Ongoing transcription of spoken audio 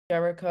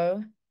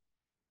Jericho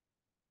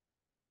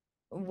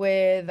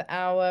with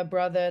our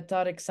brother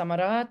Tariq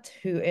Samarat,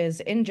 who is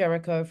in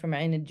Jericho from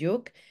Ain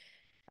Duke.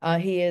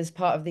 He is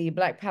part of the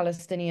Black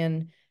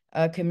Palestinian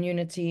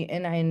community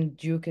in Ain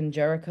Duke in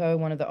Jericho,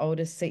 one of the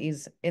oldest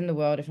cities in the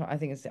world, if not, I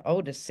think it's the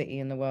oldest city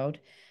in the world.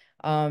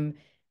 And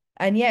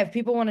yeah, if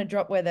people want to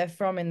drop where they're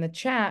from in the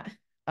chat,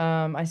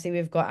 I see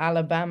we've got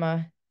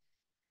Alabama,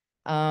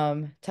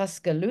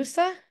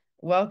 Tuscaloosa.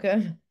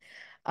 Welcome.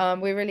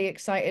 We're really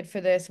excited for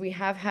this. We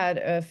have had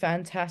a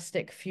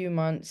fantastic few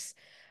months,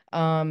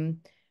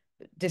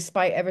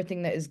 despite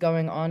everything that is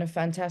going on, a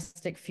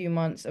fantastic few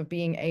months of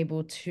being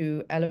able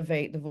to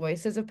elevate the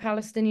voices of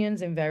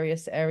Palestinians in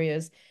various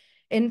areas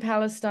in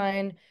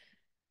Palestine,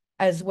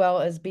 as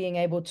well as being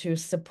able to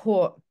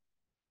support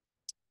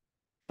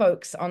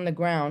folks on the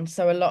ground.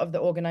 So a lot of the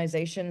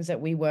organizations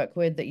that we work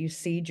with that you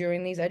see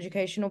during these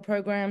educational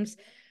programs,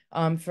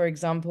 for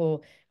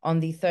example, on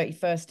the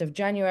 31st of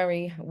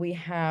January, we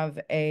have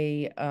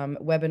a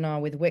webinar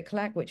with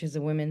WICLAC, which is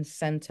a Women's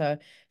Center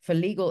for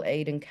Legal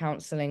Aid and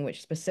Counseling,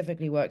 which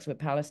specifically works with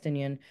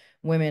Palestinian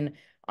women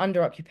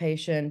under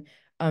occupation.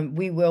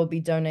 We will be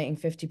donating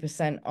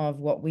 50% of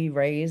what we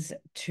raise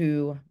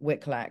to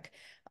WICLAC.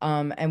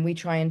 And we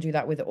try and do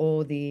that with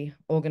all the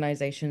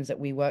organizations that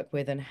we work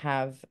with and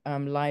have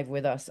live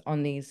with us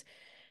on these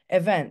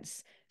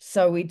events.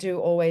 So we do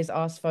always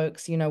ask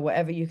folks, you know,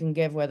 whatever you can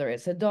give, whether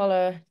it's $1,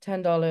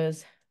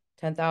 $10,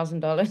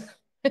 $10,000,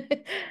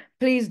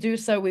 please do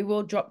so. We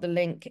will drop the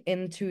link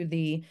into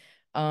the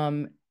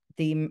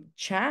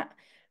chat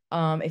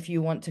if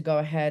you want to go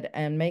ahead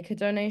and make a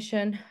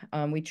donation.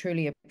 We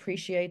truly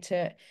appreciate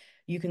it.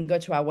 You can go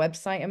to our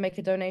website and make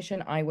a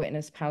donation,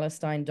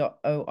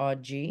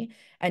 eyewitnesspalestine.org.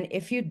 And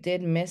if you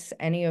did miss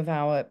any of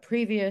our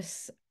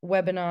previous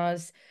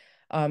webinars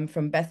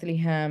from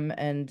Bethlehem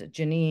and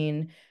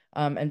Jenin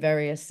and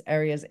various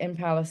areas in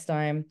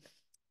Palestine,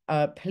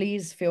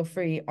 please feel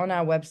free on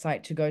our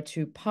website to go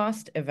to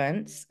past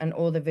events, and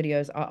all the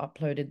videos are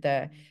uploaded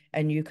there,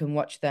 and you can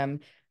watch them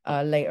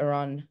later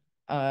on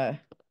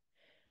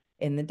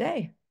in the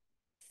day.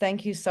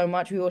 Thank you so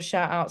much. We will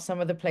shout out some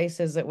of the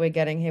places that we're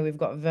getting here. We've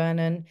got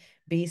Vernon,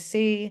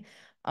 BC,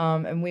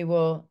 and we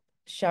will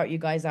shout you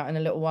guys out in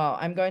a little while.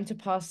 I'm going to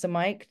pass the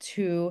mic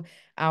to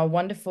our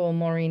wonderful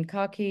Maureen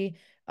Kaki,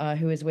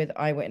 who is with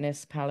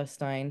Eyewitness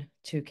Palestine,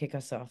 to kick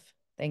us off.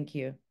 Thank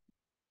you.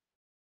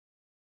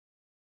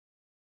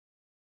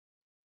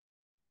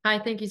 Hi,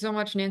 thank you so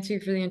much, Nancy,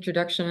 for the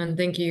introduction, and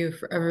thank you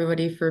for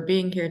everybody for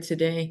being here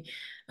today.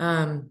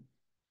 I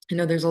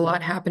know there's a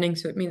lot happening,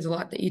 so it means a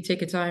lot that you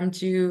take a time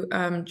to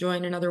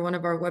join another one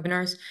of our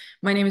webinars.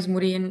 My name is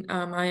Maureen.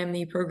 I am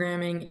the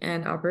Programming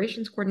and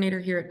Operations Coordinator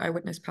here at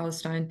Eyewitness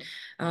Palestine,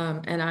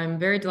 and I'm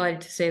very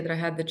delighted to say that I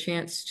had the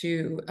chance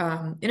to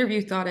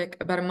interview Tariq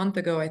about a month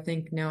ago, I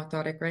think now,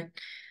 Tariq, right?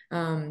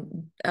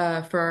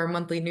 For our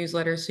monthly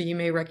newsletter, so you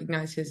may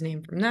recognize his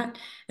name from that.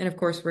 And of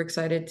course, we're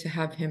excited to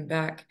have him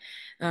back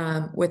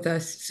with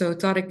us. So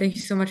Tariq, thank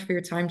you so much for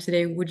your time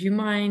today. Would you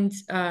mind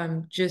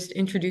just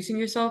introducing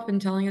yourself and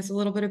telling us a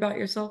little bit about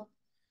yourself?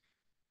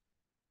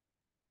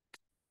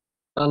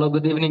 Hello,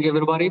 good evening,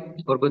 everybody,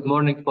 or good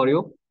morning for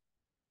you,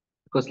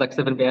 because like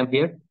 7 p.m.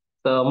 here.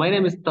 So my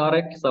name is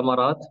Tariq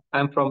Samarat.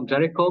 I'm from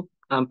Jericho.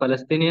 I'm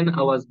Palestinian.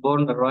 I was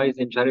born and raised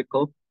in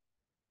Jericho.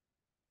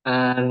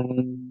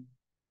 And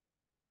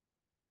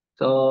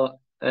so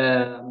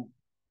I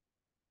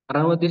don't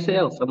know what to say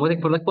else. I'm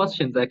waiting for the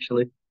questions,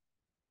 actually.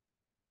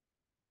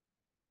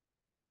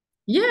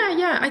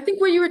 Yeah. I think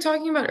what you were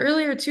talking about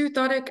earlier too,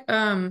 Tariq,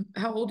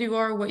 how old you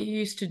are, what you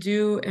used to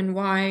do, and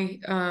why.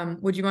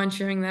 Would you mind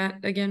sharing that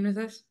again with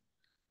us?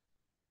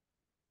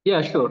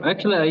 Yeah, sure.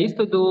 Actually, I used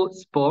to do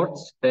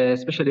sports,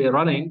 especially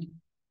running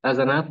as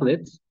an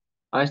athlete.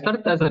 I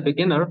started as a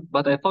beginner,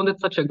 but I found it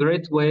such a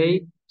great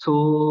way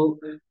to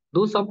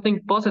do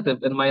something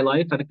positive in my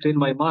life and clean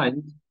my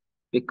mind,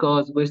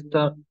 because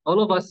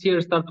all of us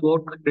here start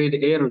work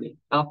really early.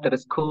 After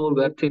school,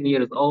 we're 10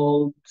 years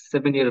old,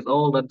 7 years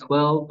old, and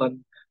 12,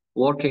 and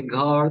working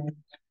hard.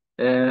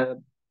 Uh,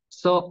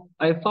 so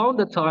I found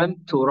the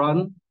time to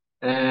run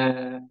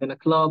in a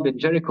club in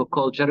Jericho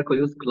called Jericho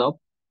Youth Club.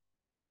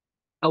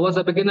 I was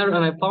a beginner,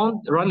 and I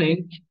found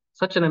running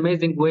such an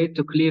amazing way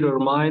to clear your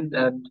mind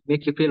and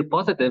make you feel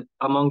positive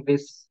among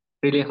these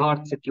really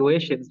hard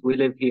situations we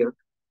live here.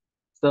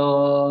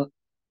 So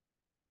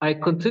I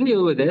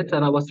continued with it,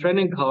 and I was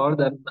training hard.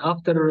 And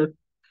after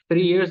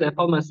 3 years, I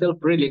found myself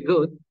really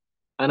good,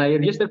 and I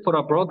registered for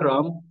a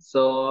program.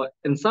 So,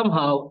 and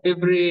somehow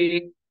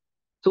every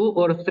 2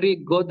 or 3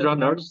 good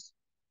runners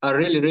are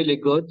really, really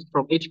good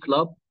from each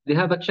club. They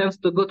have a chance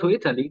to go to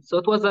Italy. So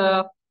it was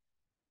a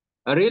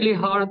really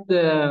hard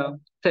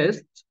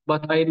test,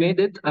 but I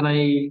made it, and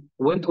I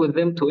went with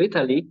them to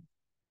Italy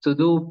to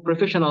do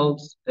professional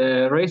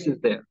races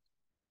there.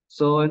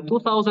 So in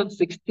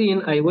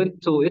 2016, I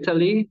went to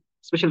Italy,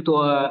 especially to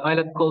an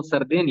island called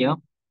Sardinia,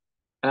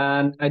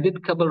 and I did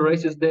a couple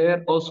races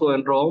there, also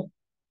in Rome.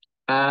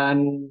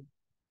 And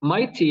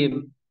my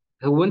team,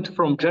 who went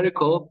from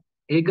Jericho,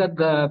 he got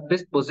the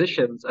best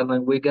positions, and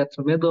then we got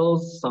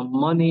medals, some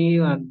money,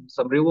 and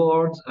some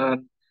rewards. And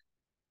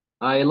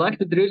I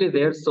liked it really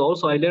there. So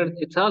also I learned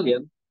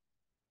Italian.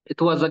 It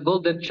was a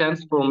golden chance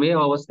for me.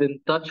 I was in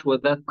touch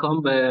with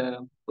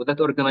with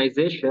that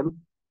organization,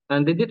 and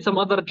they did some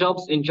other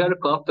jobs in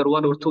Jericho after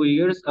 1 or 2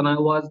 years, and I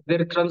was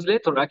their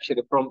translator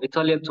actually from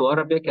Italian to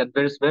Arabic and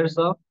vice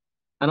versa.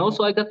 And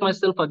also I got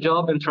myself a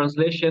job in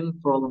translation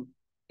from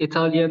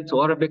Italian to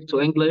Arabic to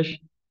English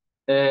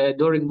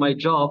during my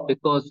job,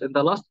 because in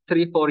the last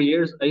 3 4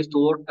 years I used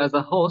to work as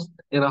a host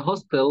in a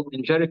hostel in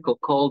Jericho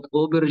called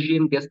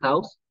Aubergine Guest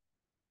House,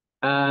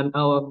 and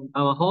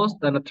I'm a host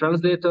and a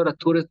translator, a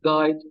tourist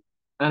guide.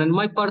 And in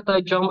my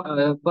part-time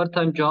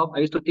job, I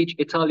used to teach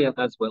Italian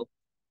as well.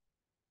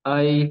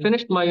 I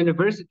finished my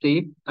university.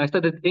 I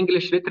studied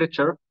English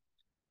literature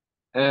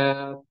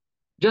uh,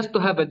 just to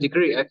have a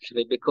degree,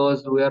 actually, because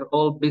we are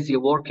all busy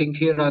working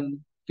here. And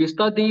if you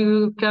study,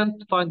 you can't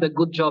find a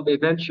good job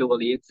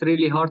eventually. It's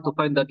really hard to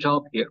find a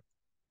job here.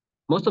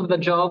 Most of the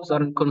jobs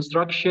are in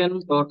construction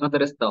or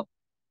other stuff.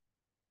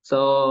 So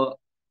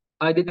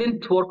I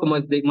didn't work on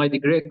my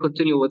degree. I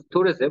continue with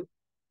tourism.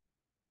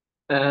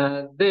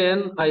 Then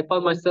I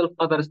found myself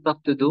other stuff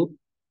to do,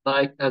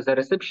 like as a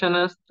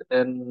receptionist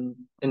in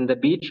the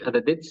beach at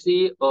the Dead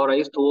Sea, or I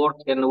used to work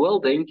in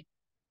welding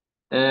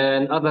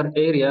and other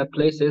area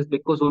places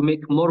because we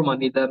make more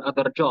money than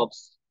other jobs.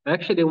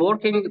 Actually,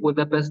 working with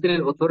the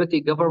Palestinian Authority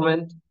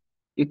government,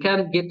 you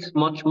can't get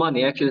much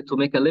money actually to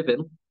make a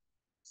living.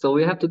 So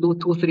we have to do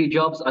 2 3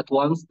 jobs at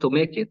once to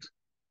make it.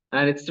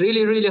 And it's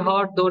really, really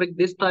hard during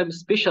this time,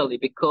 especially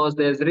because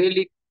there's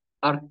really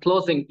are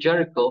closing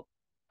Jericho,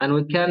 and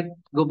we can't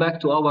go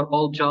back to our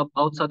old job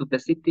outside of the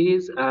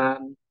cities.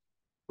 And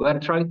we're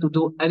trying to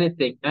do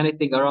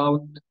anything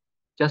around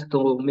just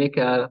to make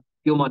a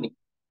few money.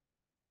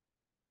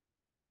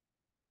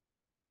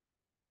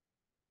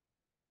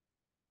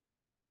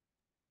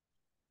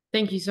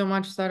 Thank you so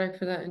much, Tariq,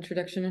 for that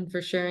introduction and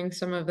for sharing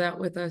some of that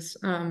with us.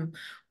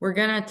 We're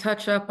going to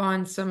touch up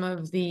on some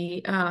of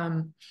the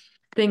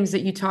things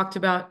that you talked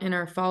about in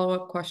our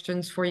follow-up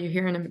questions for you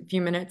here in a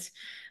few minutes.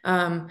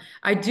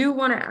 I do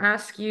want to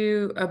ask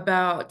you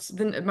about,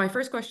 my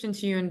first question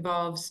to you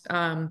involves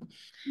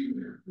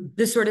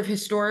the sort of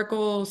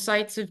historical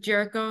sites of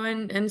Jericho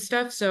and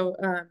stuff. So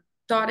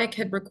Tariq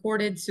had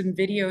recorded some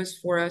videos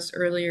for us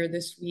earlier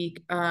this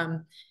week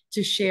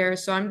to share.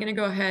 So I'm going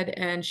to go ahead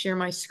and share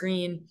my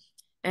screen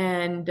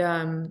and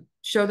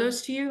show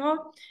those to you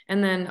all.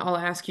 And then I'll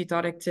ask you,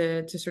 Tariq,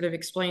 to sort of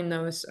explain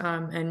those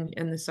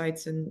and the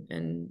sites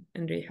and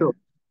Sure.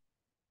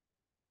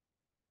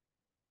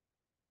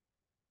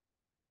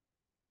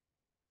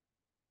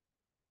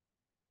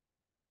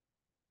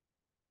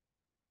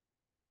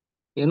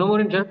 You know,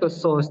 Modern Jericho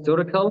is so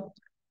historical.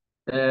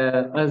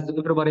 As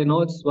everybody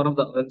knows,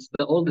 it's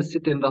the oldest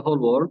city in the whole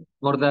world,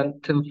 more than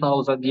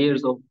 10,000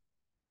 years of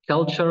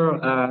culture,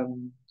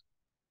 and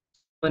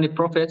many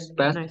prophets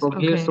passed Nice. from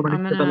here, Okay, so many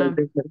I'm gonna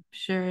civilizations.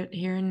 share it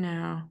here and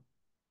now.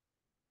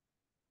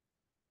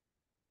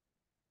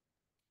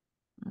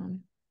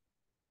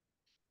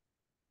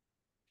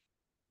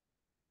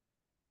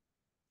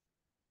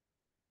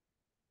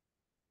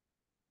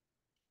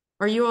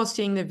 Are you all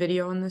seeing the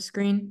video on the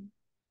screen?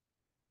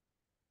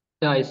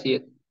 Yeah, I see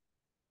it.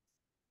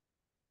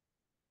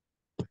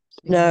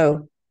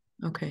 No,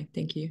 Okay,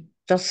 thank you.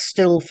 just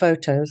still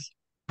photos.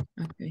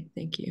 Okay,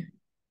 thank you.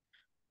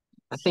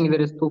 I think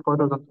there is 2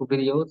 photos and 2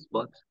 videos,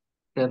 but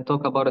can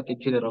talk about it in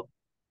general.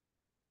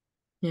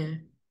 Yeah,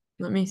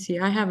 let me see.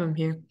 I have them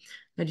here.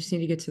 I just need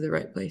to get to the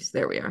right place.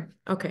 There we are.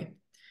 Okay,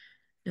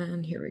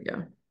 and here we go.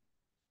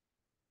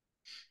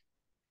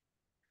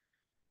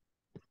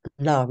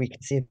 Now we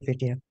can see a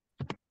video.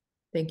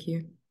 Thank you.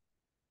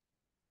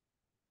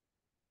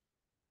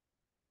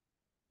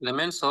 The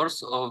main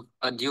source of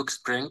a Duke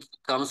Spring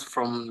comes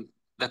from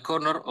the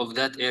corner of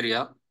that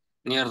area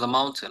near the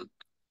mountain.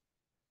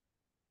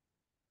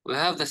 We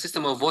have the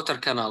system of water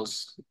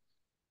canals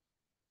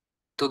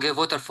to give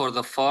water for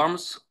the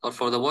farms or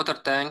for the water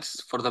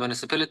tanks for the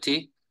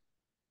municipality,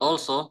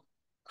 also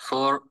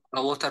for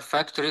a water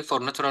factory for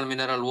natural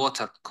mineral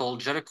water called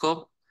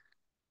Jericho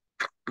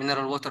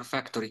Mineral Water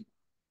Factory.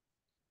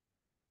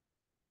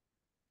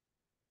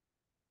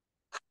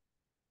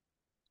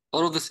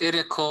 All of this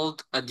area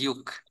called a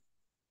Duke.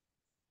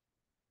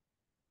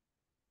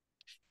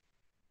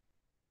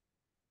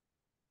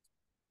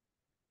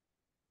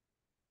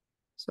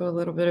 So a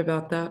little bit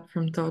about that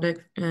from Tariq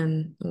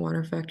and the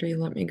water factory.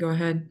 Let me go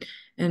ahead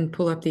and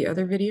pull up the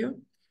other video.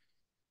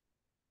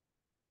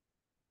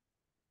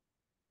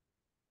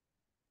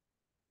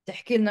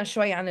 تحكي لنا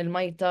شوي عن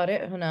المي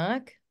طارق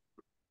هناك.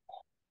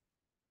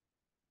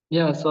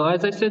 Yeah, so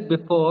as I said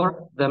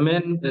before,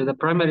 the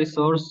primary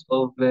source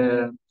of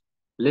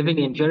living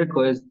in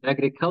Jericho is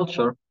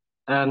agriculture.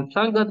 And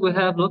thank God we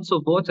have lots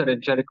of water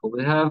in Jericho.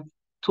 We have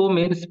 2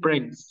 main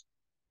springs.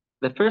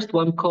 The first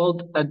one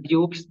called a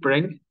Duke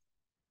Spring.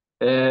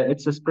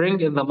 It's a spring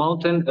in the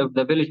mountain of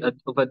the village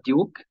of a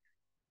Duke,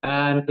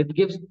 and it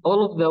gives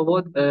all of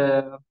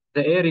the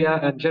area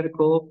and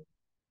Jericho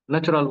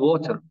natural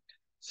water.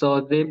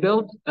 So they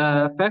built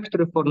a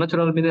factory for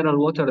natural mineral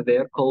water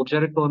there called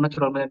Jericho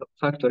Natural Mineral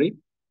Factory.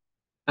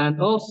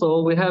 And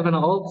also we have an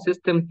old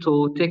system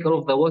to take all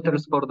of the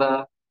waters for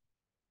the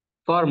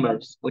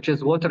farmers, which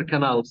is water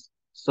canals.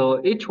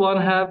 So each one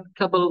have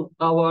couple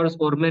hours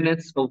or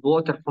minutes of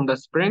water from the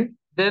spring.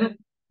 Then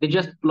they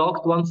just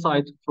blocked one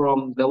side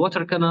from the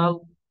water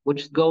canal,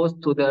 which goes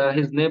to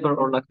his neighbor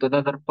or like to the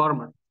other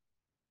farmer.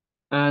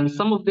 And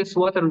some of this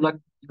water like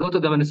go to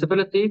the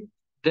municipality.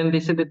 Then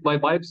they send it by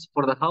pipes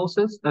for the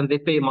houses, and they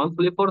pay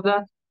monthly for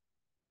that.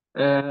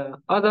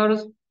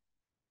 Others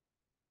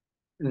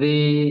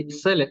they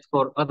sell it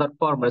for other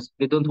farmers.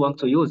 They don't want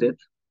to use it.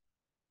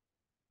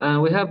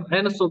 And we have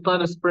Ain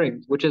Sultan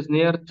Spring, which is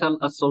near Tel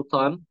As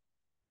Sultan.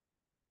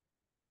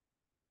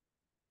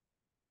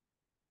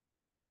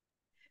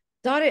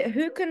 Tariq,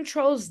 who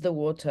controls the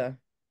water?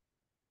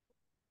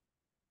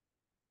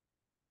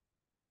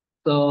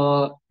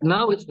 So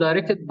now it's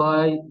directed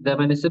by the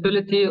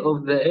municipality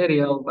of the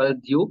area of Al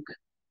Duke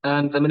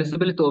and the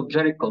municipality of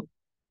Jericho.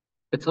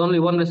 It's only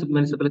one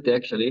municipality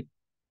actually.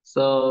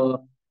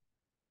 So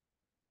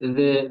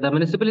the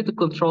municipality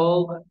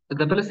control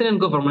the Palestinian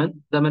government,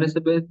 the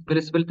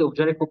municipality of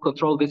Jericho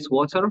control this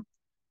water,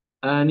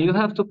 and you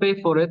have to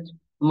pay for it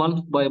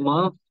month by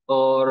month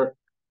or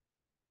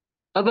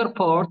other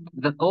part.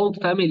 The old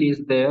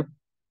families there,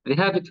 they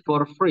have it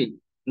for free,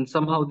 and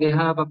somehow they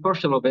have a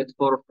portion of it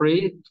for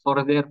free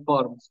for their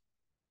farms.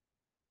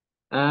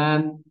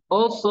 And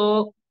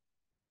also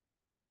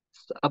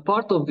a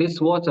part of this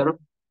water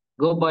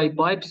go by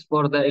pipes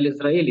for the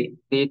Israeli.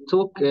 They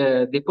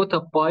put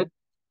a pipe.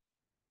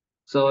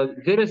 So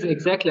there is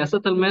exactly a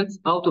settlement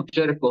out of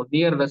Jericho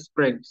near the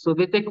spring. So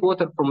they take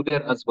water from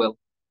there as well.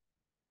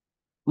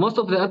 Most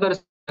of the other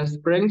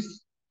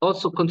springs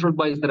also controlled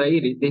by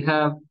Israeli. They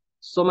have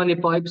so many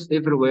pipes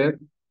everywhere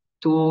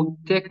to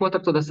take water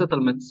to the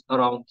settlements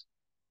around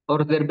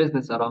or their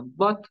business around.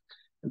 But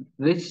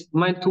this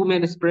my two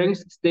main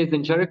springs stays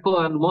in Jericho,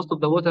 and most of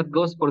the water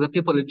goes for the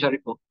people in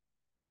Jericho.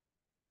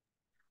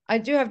 I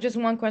do have just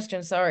one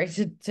question, sorry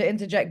to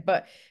interject,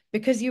 but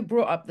because you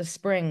brought up the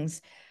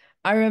springs,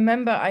 I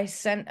remember I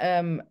sent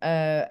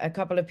a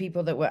couple of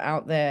people that were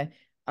out there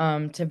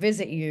to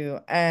visit you,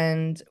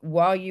 and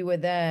while you were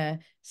there,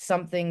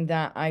 something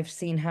that I've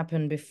seen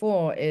happen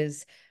before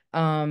is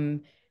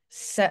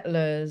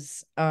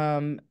settlers,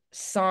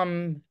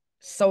 some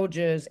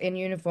soldiers in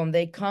uniform,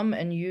 they come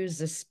and use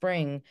the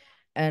spring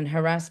and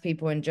harass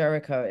people in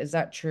Jericho. Is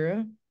that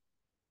true?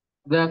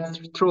 That's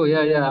true.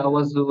 Yeah, yeah. I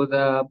was with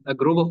a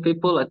group of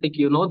people. I think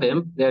you know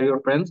them. They're your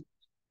friends.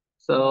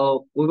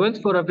 So we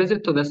went for a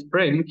visit to the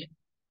spring,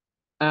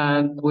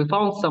 and we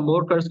found some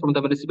workers from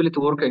the municipality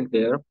working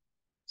there.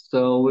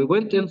 So we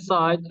went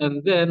inside,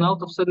 and then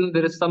out of sudden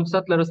there is some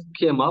settlers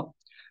came up.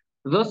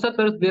 Those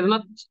settlers, they're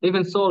not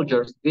even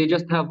soldiers. They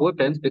just have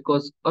weapons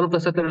because all of the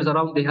settlers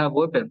around they have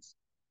weapons.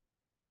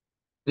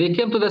 They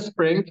came to the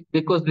spring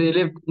because they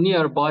lived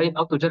nearby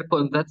out of Jericho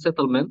in that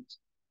settlement,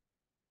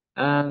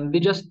 and they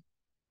just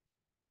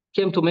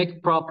came to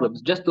make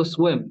problems, just to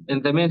swim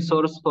in the main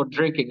source for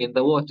drinking in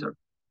the water.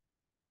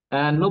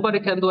 And nobody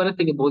can do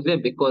anything about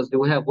them because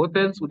we have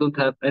weapons, we don't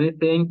have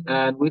anything,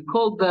 and we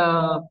called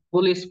the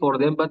police for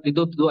them, but they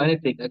don't do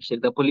anything. Actually,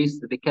 the police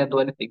they can't do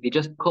anything. They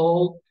just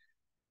call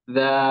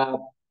the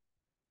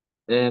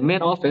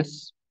main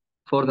office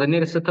for the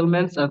nearest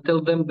settlements and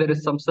tell them there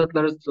is some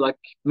settlers like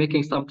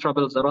making some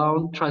troubles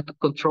around, try to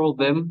control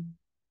them,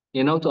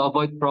 to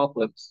avoid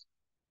problems.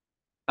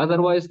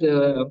 Otherwise,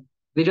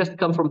 they just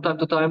come from time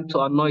to time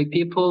to annoy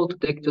people, to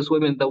take to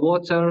swim in the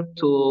water,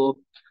 to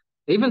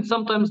even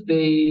sometimes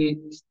they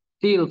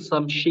steal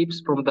some sheep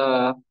from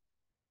the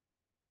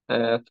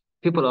uh,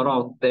 people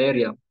around the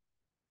area.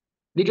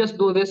 They just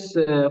do this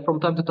from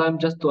time to time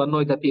just to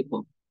annoy the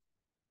people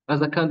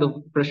as a kind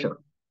of pressure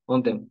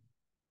on them.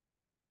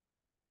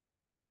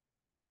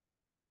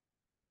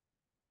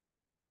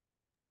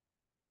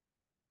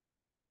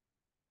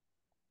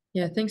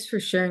 Yeah, thanks for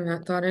sharing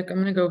that, Tariq. I'm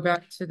going to go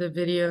back to the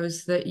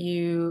videos that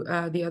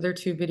the other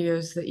two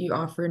videos that you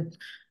offered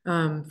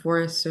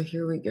for us. So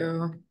here we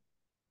go.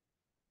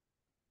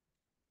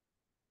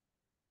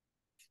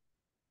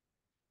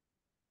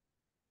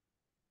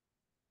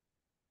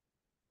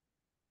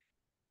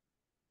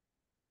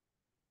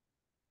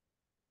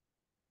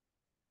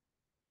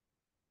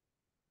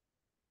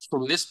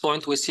 From this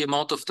point, we see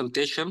Mount of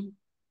Temptation,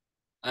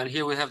 and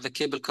here we have the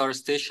cable car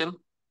station,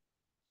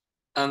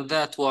 and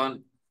that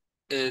one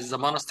is the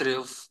monastery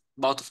of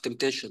Mount of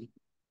Temptation.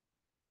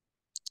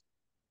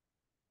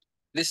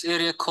 This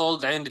area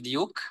called Ain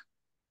Duke.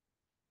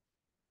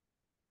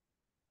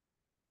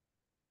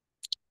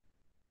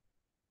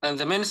 And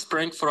the main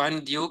spring for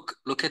Ain Duke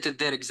located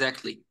there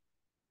exactly,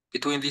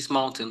 between these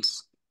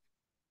mountains.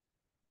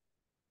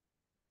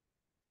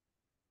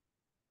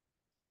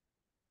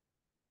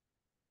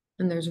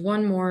 And there's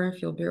one more, if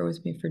you'll bear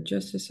with me for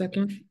just a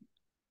second.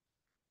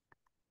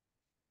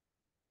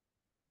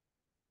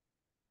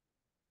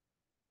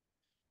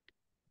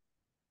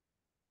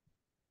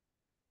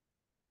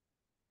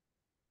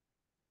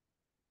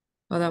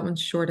 Oh, that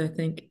one's short, I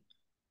think.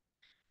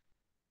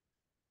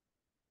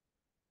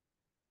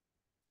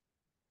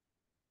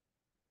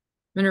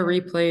 I'm gonna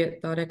replay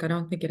it, Tariq. I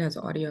don't think it has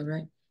audio,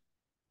 right?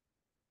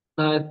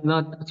 It's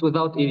not. It's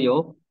without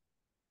audio,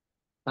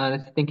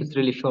 and I think it's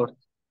really short.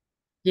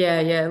 Yeah,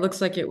 yeah. It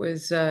looks like it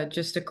was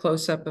just a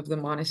close up of the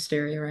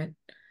monastery, right?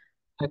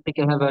 I think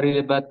I have a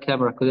really bad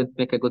camera. Couldn't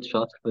make a good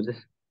shot for this.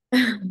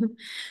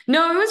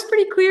 No, it was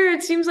pretty clear.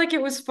 It seems like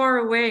it was far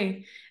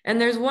away. And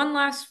there's one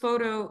last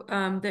photo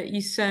that you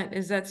sent.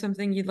 Is that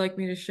something you'd like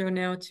me to show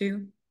now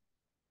too?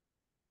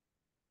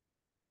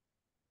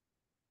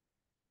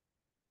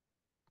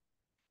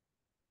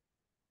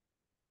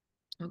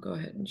 I'll go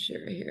ahead and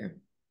share it here.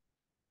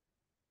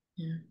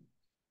 Yeah.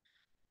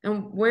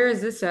 And where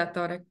is this at,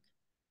 Tariq?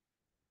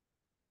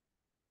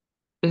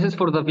 This is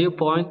for the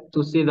viewpoint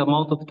to see the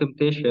Mount of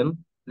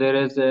Temptation. There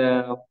is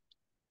a,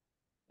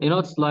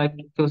 it's like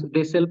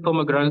they sell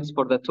pomegranates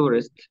for the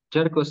tourists.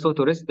 Jericho is so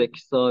touristic,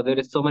 so there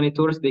is so many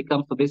tourists. They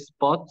come to this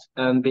spot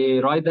and they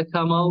ride the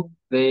camel.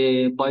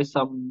 They buy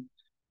some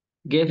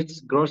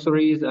gifts,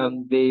 groceries,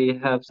 and they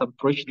have some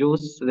fresh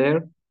juice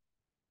there.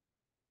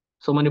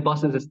 So many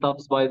buses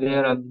stops by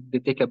there and they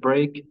take a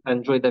break,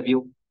 enjoy the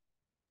view.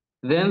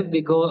 Then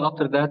they go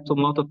after that to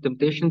Mount of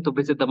Temptation to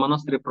visit the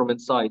monastery from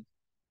inside.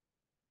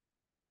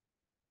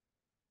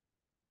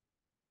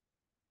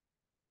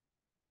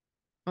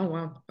 Oh,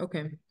 wow.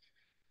 Okay.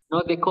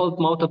 Now they called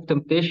Mount of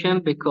Temptation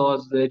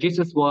because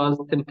Jesus was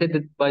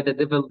tempted by the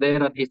devil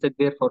there and he sat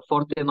there for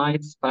 40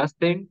 nights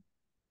fasting.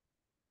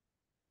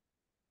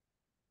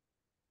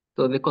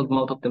 So they called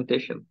Mount of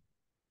Temptation.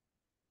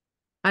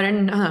 I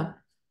didn't know that.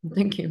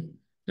 Thank you.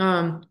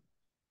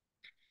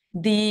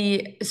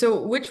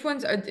 So which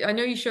ones I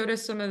know you showed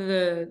us some of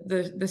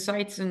the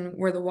sites and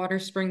where the water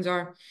springs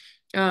are.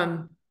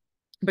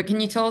 But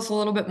can you tell us a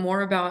little bit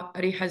more about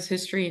Ariha's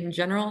history in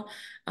general?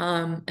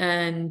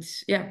 And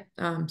yeah,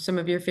 some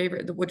of your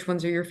favorite, which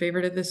ones are your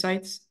favorite of the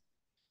sites?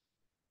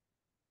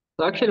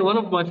 So actually one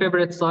of my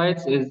favorite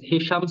sites is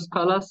Hisham's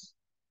Palace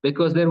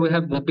because there we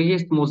have the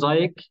biggest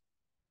mosaic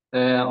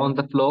on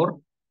the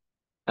floor.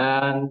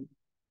 And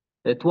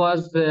it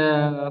was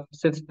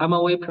since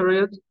Umayyad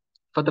period,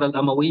 Fatra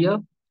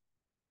al-Umayyah.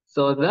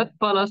 So that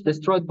palace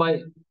destroyed by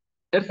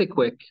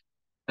earthquake,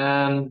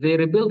 and they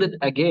rebuilt it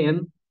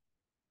again.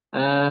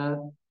 Uh,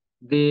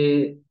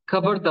 they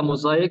covered the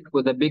mosaic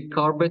with a big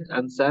carpet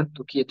and sand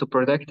to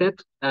protect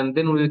it. And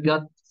then we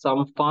got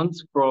some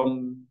funds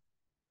from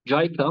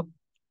JICA,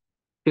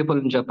 people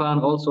in Japan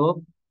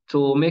also,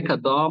 to make a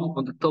dome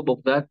on the top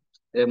of that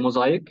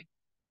mosaic.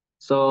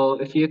 So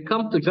if you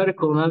come to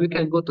Jericho now, you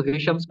can go to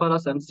Hisham's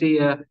Palace and see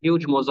a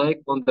huge mosaic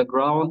on the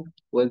ground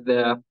with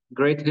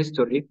great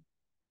history.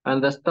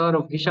 And the star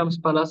of Hisham's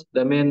Palace,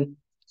 the main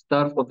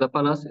star of the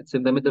palace, it's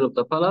in the middle of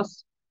the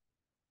palace.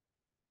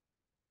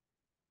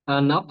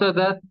 And after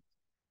that,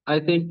 I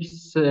think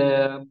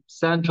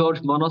St.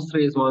 George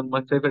Monastery is one of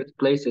my favorite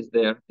places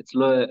there. It's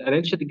an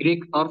ancient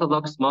Greek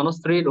Orthodox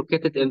monastery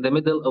located in the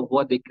middle of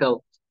Wadi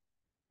Kelt.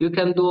 You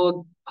can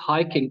do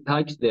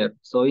hikes there.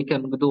 So you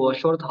can do a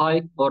short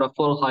hike or a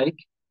full hike,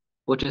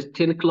 which is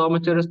 10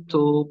 kilometers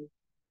to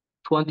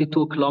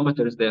 22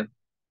 kilometers there.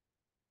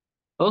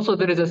 Also,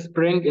 there is a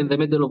spring in the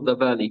middle of the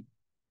valley.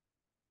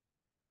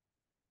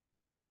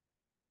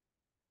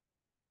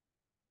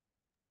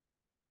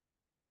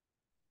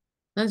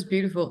 That's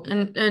beautiful.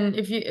 And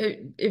if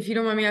you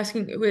don't mind me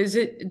asking,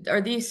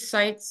 are these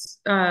sites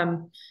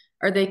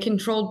are they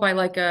controlled by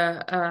like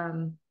a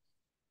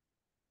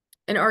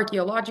an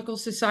archaeological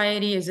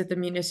society? Is it the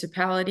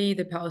municipality,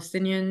 the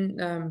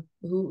Palestinian?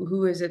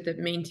 Who is it that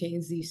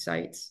maintains these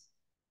sites?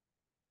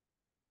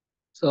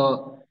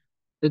 So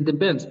it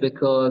depends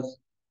because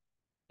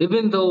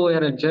even though we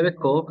are in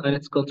Jericho and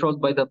it's controlled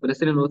by the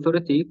Palestinian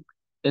Authority,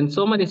 in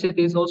so many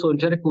cities, also in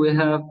Jericho, we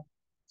have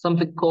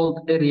something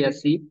called Area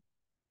C,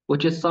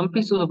 which is some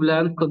pieces of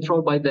land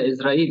controlled by the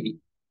Israeli.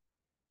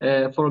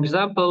 For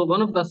example,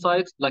 one of the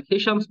sites, like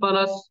Hisham's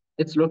Palace,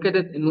 it's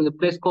located in a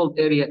place called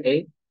Area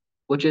A,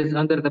 which is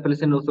under the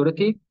Palestinian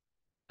Authority.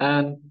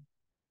 And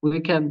we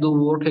can do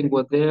working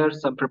with there,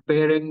 some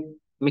preparing,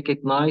 make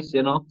it nice,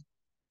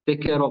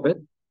 take care of it.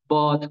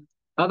 But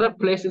other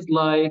places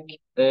like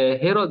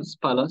Herod's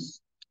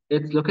Palace,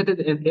 it's located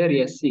in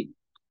Area C,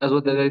 as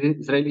what the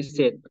Israelis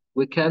said.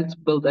 We can't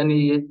build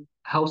any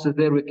houses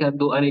there. We can't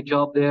do any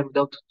job there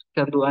without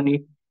can do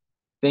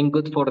anything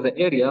good for the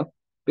area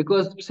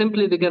because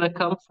simply they're gonna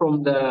come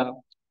from the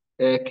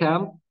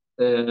camp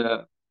uh,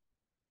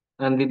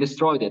 and they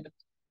destroyed it.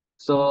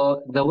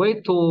 So the way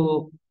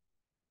to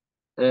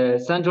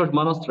St. George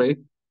Monastery,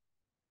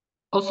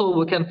 also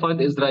we can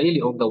find Israeli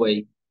on the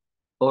way,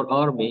 or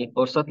army,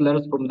 or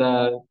settlers from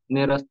the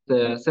nearest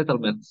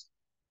settlements.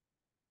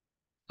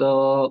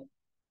 So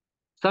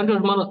St.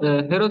 George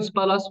Herod's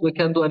Palace, we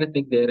can't do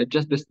anything there. It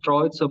just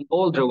destroyed some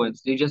old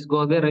ruins. You just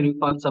go there and you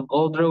find some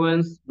old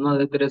ruins.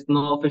 No, there is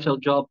no official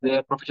job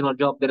there, professional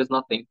job. There is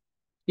nothing.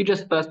 You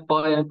just pass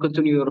by and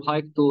continue your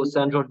hike to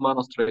St. George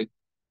Monastery.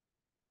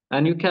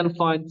 And you can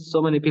find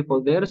so many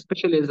people there,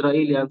 especially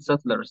Israeli and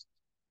settlers,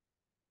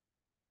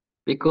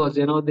 because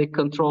they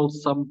control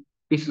some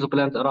pieces of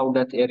land around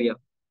that area.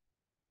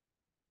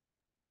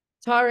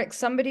 Tariq,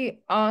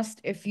 somebody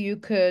asked if you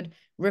could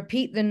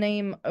repeat the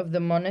name of the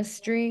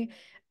monastery,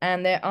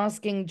 and they're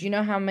asking, do you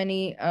know how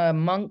many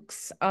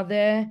monks are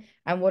there,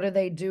 and what do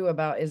they do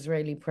about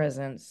Israeli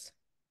presence?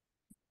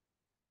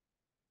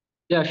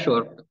 Yeah,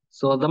 sure.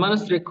 So the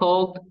monastery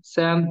called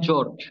St.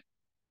 George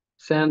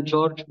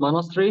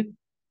Monastery,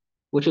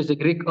 which is a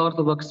Greek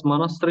Orthodox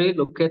monastery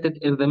located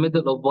in the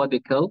middle of Wadi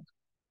Kal.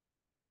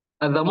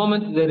 At the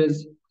moment, there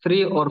is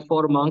 3 or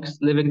 4 monks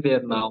living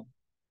there now.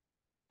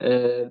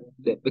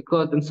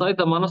 Because inside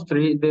the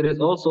monastery, there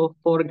is also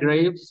 4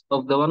 graves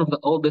of one of the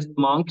oldest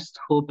monks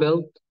who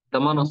built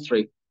the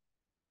monastery.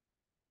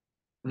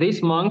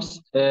 These monks,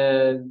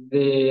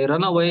 they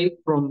ran away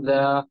from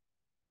the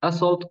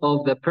assault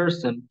of the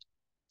Persian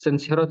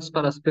since Herod's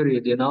palace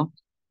period, you know.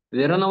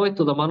 They ran away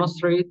to the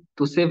monastery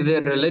to save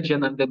their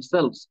religion and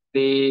themselves.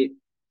 They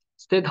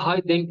stayed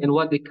hiding in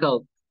what they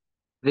called.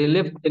 They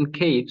lived in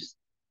caves,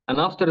 and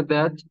after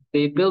that,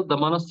 they built the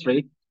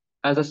monastery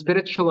as a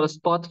spiritual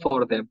spot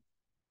for them.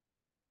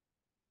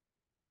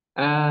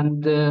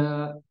 And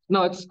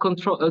no, it's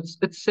control.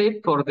 It's safe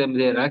for them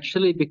there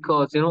actually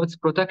because you know it's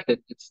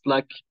protected. It's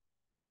like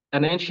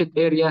an ancient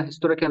area,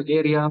 historical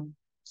area.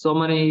 So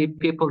many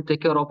people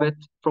take care of it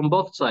from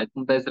both sides,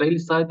 from the Israeli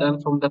side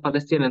and from the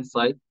Palestinian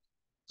side.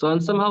 So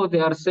and somehow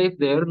they are safe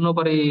there.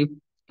 Nobody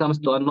comes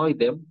to annoy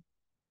them.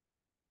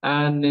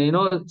 And you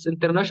know it's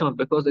international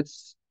because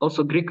it's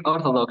also Greek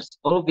Orthodox.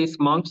 All of these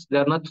monks, they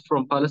are not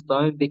from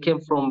Palestine. They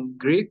came from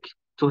Greek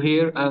to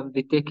here and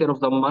they take care of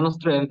the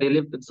monastery and they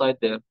live inside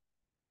there.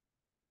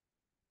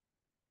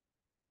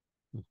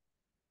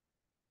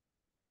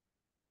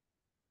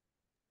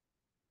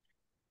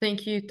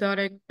 Thank you,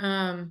 Tariq.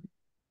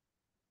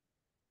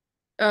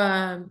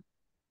 Um,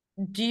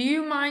 do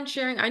you mind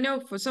sharing? I know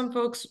for some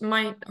folks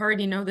might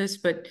already know this,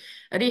 but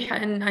Ariha,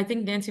 and I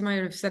think Nancy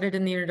might have said it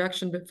in the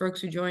introduction, but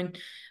folks who joined,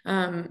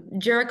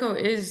 Jericho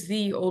is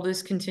the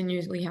oldest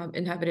continuously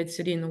inhabited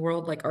city in the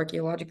world, like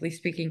archaeologically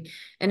speaking.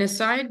 And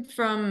aside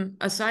from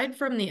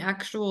the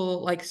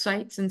actual like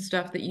sites and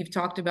stuff that you've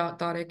talked about,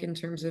 Tariq, in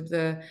terms of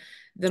the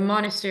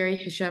monastery,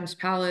 Hisham's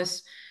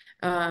palace,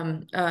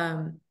 um,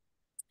 um,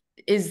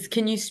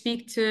 can you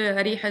speak to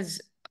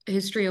Ariha's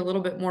history a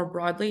little bit more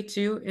broadly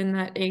too in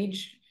that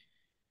age?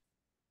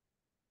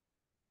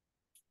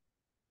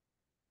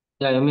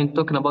 Yeah, I mean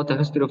talking about the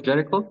history of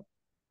Jericho.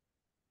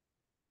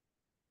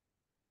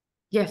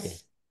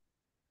 Yes.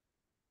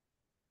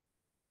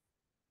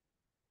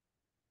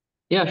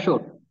 Yeah,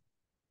 sure.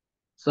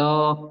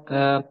 So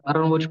I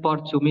don't know which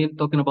part you mean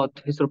talking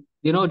about history.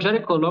 You know,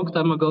 Jericho a long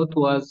time ago it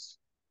was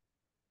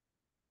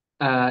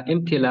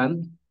empty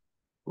land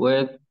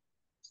where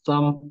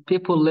some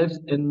people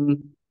lived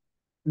in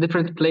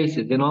different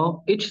places. You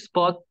know, each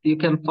spot you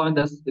can find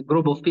a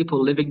group of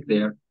people living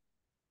there.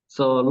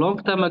 So a long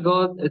time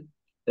ago,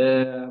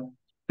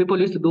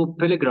 people used to do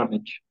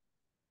pilgrimage.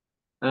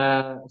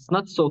 It's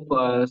not so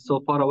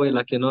far away,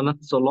 like you know,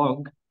 not so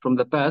long from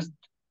the past,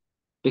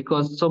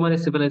 because so many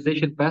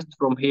civilization passed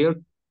from here,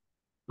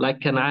 like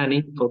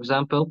Kanani, for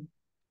example.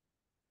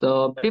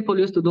 So people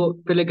used to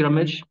do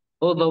pilgrimage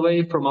all the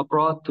way from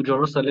abroad to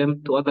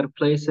Jerusalem to other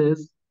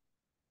places.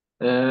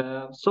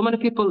 So many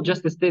people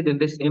just stayed in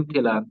this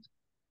empty land.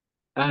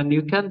 And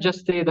you can't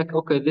just say like,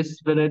 okay,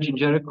 this village in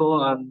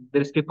Jericho and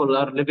there's people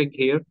are living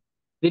here.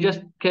 They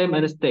just came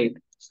and stayed.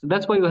 So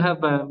that's why you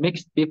have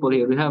mixed people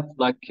here. You have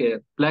like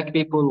black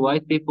people,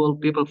 white people,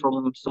 people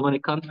from so many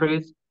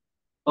countries.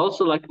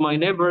 Also, like my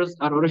neighbors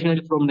are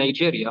originally from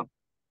Nigeria.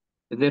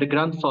 Their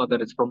grandfather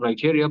is from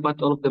Nigeria,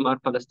 but all of them are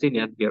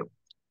Palestinian here.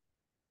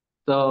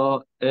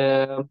 So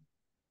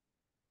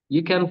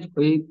you can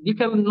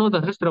know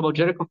the history about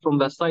Jericho from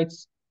the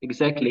sites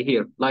exactly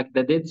here, like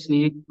the Dead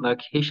Sea,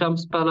 like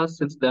Hisham's palace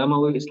since the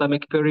Umayyad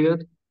Islamic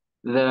period,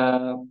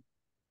 the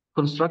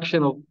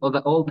construction of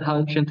the old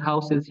ancient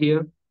houses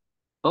here.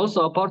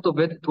 Also, a part of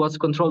it was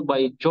controlled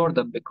by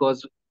Jordan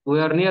because we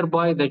are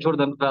nearby the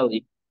Jordan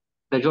Valley,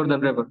 the Jordan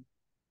River.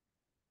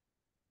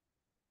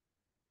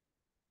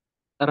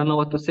 I don't know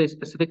what to say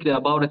specifically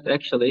about it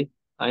actually.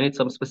 I need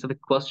some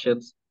specific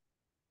questions.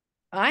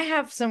 I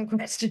have some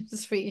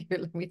questions for you.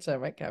 Let me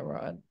turn my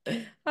camera on.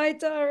 Hi,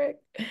 Tariq.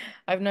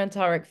 I've known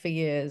Tariq for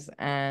years,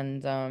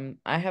 and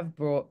I have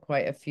brought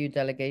quite a few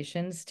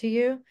delegations to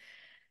you.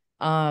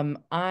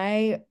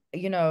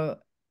 You know,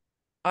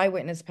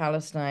 Eyewitness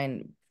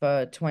Palestine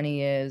for 20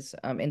 years,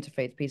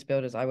 Interfaith Peace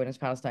Builders, Eyewitness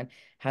Palestine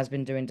has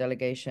been doing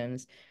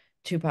delegations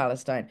to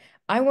Palestine.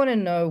 I want to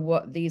know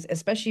what these,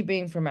 especially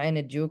being from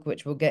Ain Duke,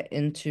 which we'll get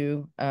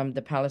into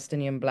the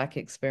Palestinian Black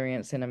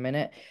experience in a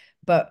minute,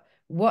 but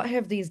what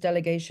have these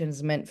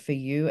delegations meant for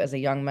you as a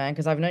young man?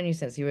 Because I've known you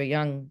since you were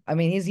young. I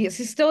mean,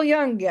 he's still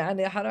young, yeah.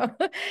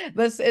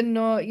 But you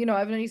know,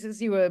 I've known you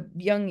since you were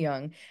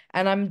young.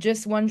 And I'm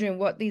just wondering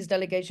what these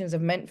delegations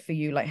have meant for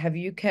you. Like, have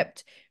you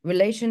kept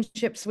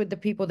relationships with the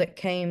people that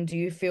came? Do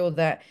you feel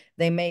that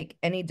they make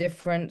any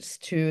difference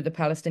to the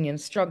Palestinian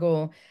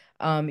struggle?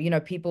 You know,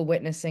 people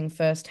witnessing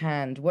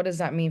firsthand. What does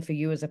that mean for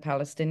you as a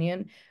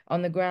Palestinian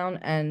on the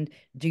ground? And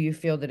do you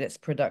feel that it's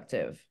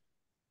productive?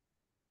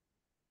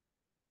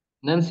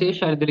 نانسي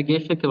ايش يعني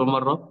delegation كمان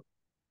مرة؟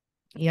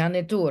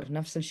 يعني تور،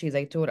 نفس الشيء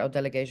زي تور او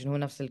delegation، هو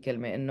نفس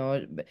الكلمة،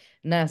 انه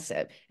ناس،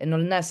 انه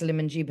الناس اللي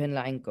بنجيبهن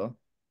لعندكم.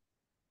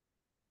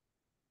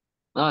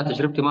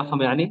 تجربتي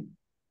معهم يعني.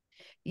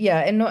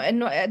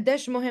 انه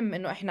قديش مهم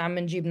انه احنا عم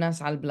نجيب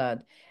ناس على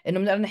البلاد، انه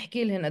بنقدر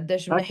نحكي لهن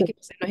قديش Actually, بنحكي،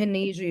 بس انه هن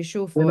يجوا you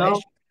يشوفوا know,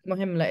 ايش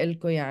مهم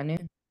لإلكم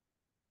يعني.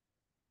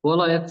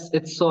 well,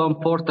 it's so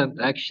important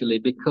actually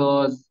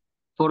because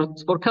for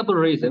a couple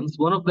of reasons.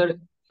 One of the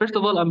first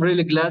of all, I'm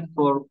really glad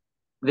for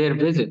their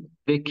visit.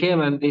 They came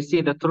and they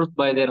see the truth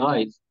by their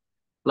eyes.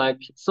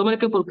 Like so many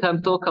people can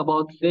talk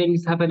about things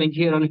happening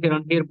here and here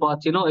and here, but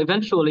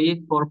eventually,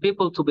 for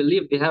people to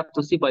believe, they have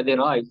to see by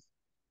their eyes.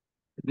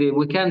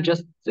 We can't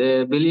just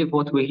believe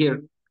what we hear,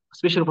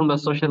 especially from the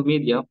social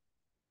media.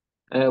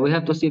 We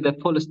have to see the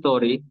full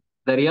story,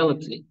 the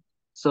reality.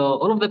 So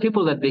all of the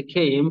people that they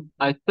came,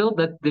 I felt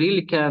that they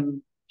really can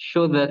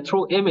show the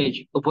true image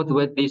of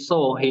what they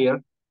saw here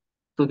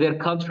to their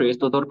countries,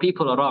 to their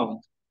people around.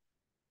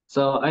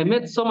 So I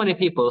met so many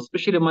people,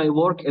 especially my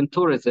work in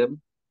tourism.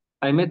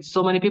 I met so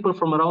many people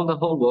from around the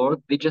whole world.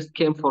 They just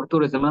came for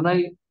tourism, and I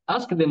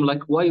asked them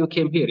like, why you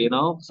came here?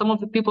 Some of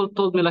the people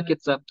told me like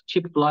it's a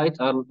cheap flight,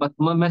 but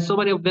so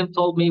many of them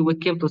told me we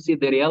came to see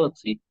the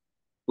reality.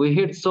 We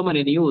heard so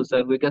many news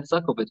and we got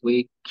sick of it.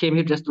 We came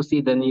here just to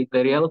see the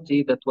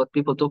reality that what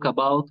people talk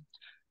about.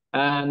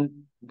 And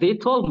they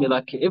told me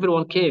like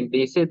everyone came.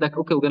 They said like,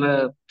 okay, we're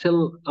gonna tell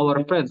our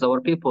friends, our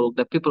people,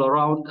 the people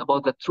around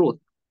about the truth.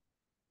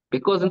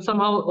 Because and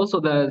somehow also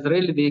the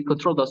Israeli they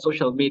control the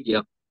social media.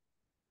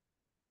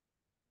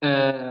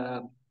 Uh,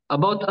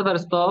 about other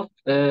stuff,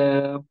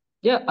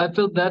 yeah, I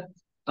feel that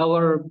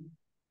our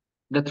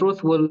the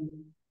truth will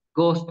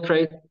go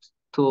straight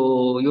to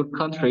your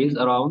countries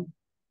around.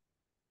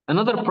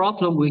 Another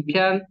problem we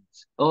can't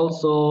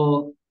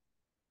also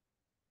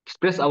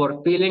express our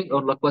feeling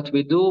or like what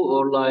we do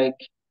or like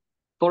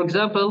for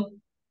example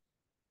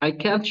I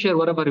can't share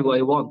whatever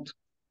I want.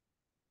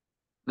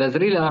 There's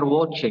really are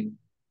watching.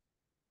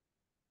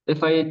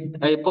 If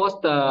I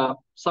post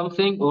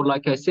something or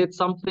like I said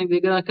something, they're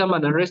gonna come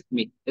and arrest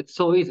me. It's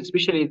so easy,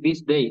 especially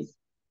these days.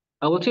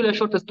 I will tell you a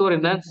short story,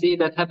 Nancy,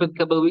 that happened a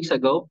couple of weeks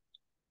ago.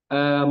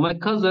 My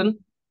cousin,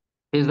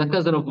 he's the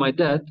cousin of my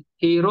dad.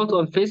 He wrote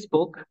on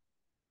Facebook.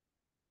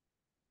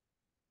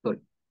 Sorry,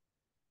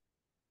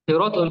 he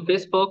wrote on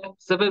Facebook,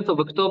 7th of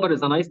October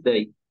is a nice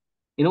day.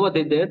 You know what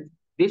they did?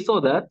 They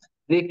saw that.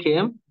 They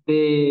came,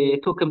 they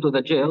took him to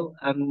the jail,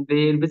 and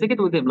they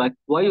investigated with him, like,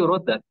 why you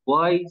wrote that?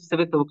 Why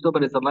 7th of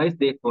October is a nice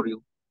day for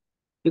you?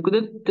 He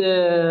couldn't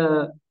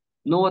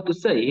know what to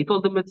say. He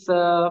told them it's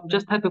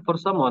just happy for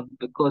someone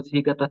because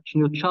he got a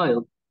new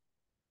child.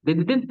 They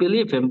didn't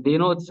believe him. They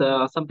know it's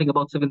something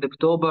about 7th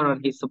October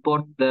and he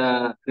support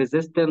the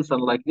resistance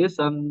and like this,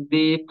 and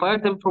they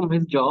fired him from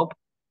his job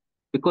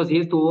because he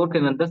used to work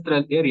in an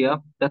industrial area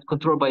that's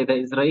controlled by the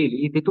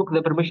Israeli. They took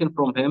the permission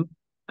from him,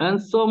 and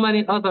so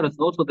many others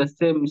also the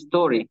same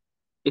story.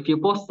 If you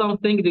post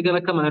something, they're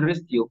gonna come and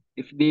arrest you.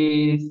 If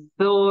they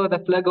saw the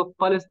flag of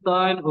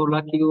Palestine or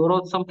like you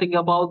wrote something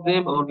about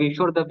them or we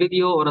showed a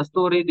video or a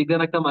story, they're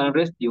gonna come and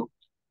arrest you.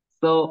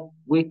 So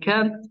we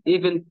can't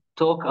even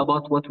talk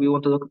about what we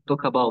want to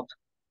talk about.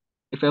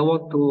 If I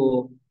want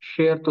to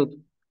share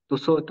to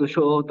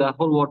show the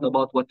whole world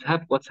about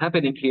what's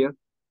happening here,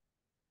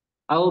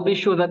 I will be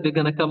sure that they're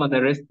gonna come and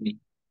arrest me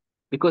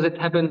because it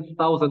happened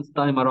thousands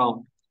time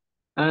around.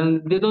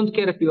 And they don't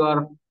care if you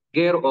are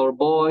girl or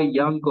boy,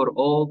 young or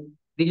old.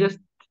 They just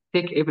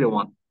take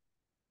everyone.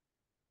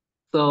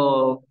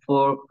 So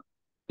for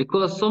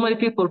because so many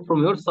people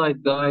from your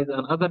side, guys,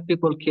 and other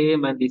people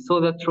came and they saw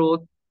the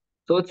truth.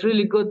 So it's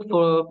really good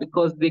for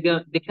because they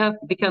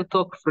can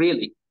talk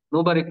freely.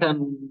 Nobody can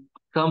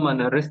come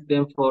and arrest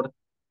them for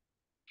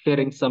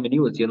sharing some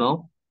news.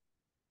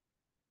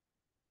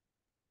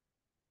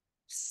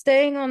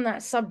 Staying on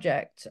that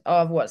subject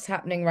of what's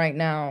happening right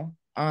now,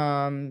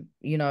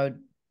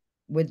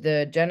 with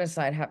the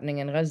genocide happening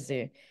in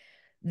Gaza,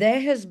 there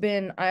has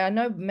been, I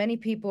know many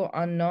people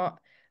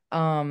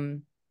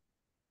um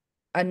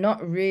are not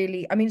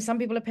really, I mean, some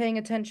people are paying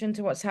attention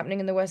to what's happening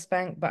in the West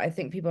Bank, but I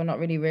think people are not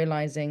really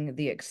realizing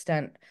the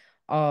extent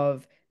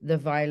of the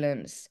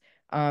violence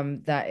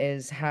that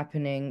is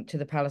happening to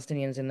the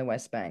Palestinians in the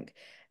West Bank.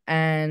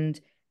 And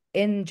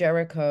in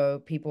Jericho,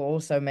 people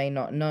also may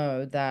not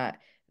know that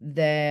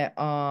there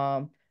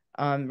are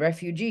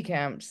refugee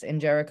camps in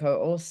Jericho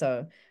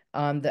also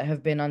that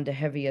have been under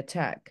heavy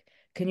attack.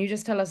 Can you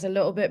just tell us a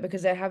little bit?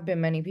 Because there have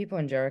been many people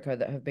in Jericho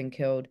that have been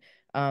killed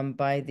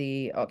by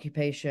the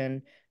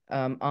occupation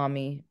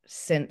army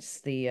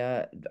since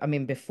I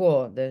mean,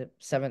 before the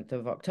 7th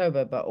of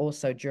October, but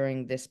also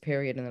during this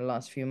period in the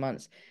last few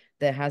months,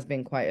 there has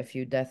been quite a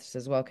few deaths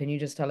as well. Can you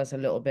just tell us a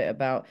little bit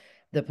about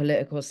the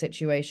political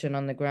situation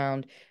on the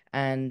ground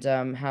and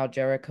how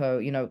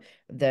Jericho,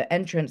 the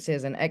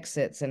entrances and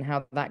exits and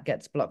how that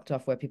gets blocked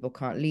off where people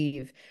can't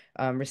leave,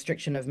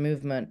 restriction of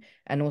movement,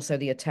 and also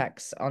the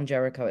attacks on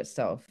Jericho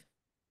itself?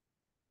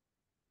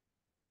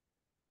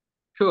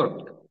 Sure.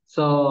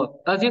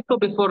 So as you saw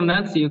before,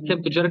 Nancy, you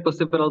came to Jericho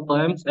several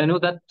times. I know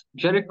that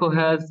Jericho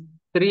has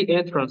three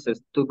entrances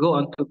to go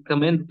and to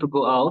come in, to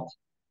go out.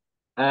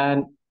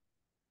 And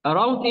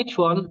around each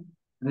one,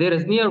 there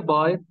is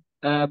nearby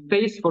a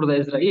base for the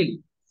Israeli.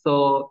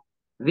 So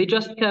they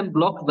just can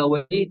block the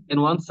way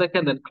in 1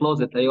 second and close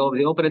it. They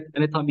open it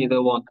anytime they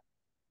want.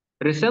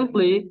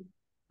 Recently,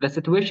 the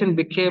situation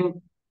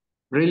became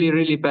really,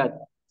 really bad.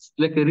 It's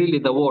like really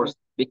the worst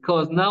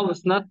because now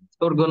it's not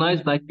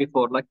organized like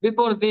before. Like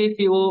before,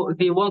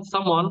 they want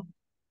someone,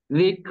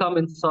 they come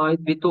inside,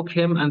 they took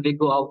him, and they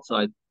go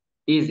outside,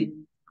 easy.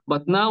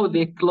 But now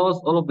they close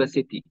all of the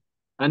city,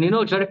 and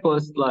Jericho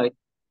is like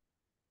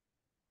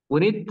we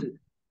need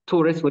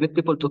tourists, we need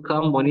people to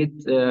come, we need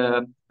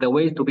the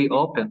way to be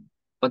open.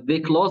 But they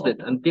closed it,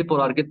 and people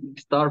are getting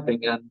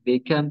starving, and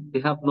they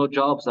have no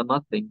jobs and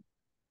nothing.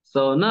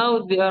 So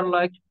now they are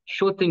like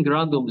shooting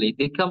randomly.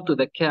 They come to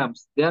the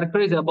camps. They are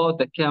crazy about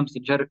the camps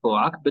in Jericho,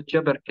 Aqbat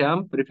Jabir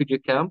camp, refugee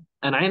camp,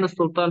 and Ain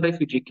Sultan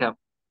refugee camp.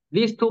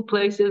 These two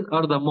places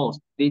are the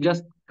most. They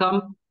just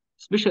come,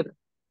 especially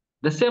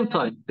the same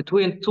time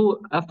between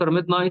 2 after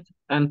midnight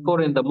and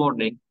 4 in the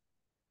morning.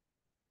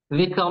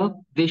 They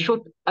come, they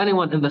shoot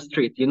anyone in the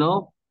street,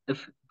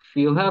 If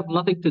you have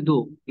nothing to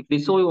do, if they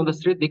saw you on the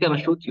street, they're gonna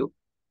shoot you.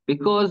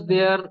 Because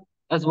they're,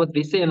 as what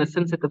they say, in a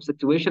sensitive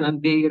situation,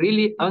 and they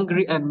really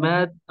angry and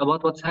mad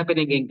about what's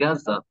happening in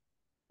Gaza.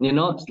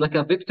 It's like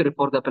a victory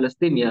for the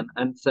Palestinian,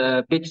 and it's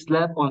a big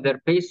slap on their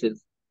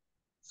faces.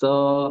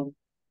 So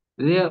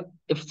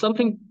if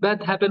something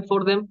bad happened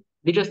for them,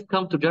 they just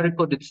come to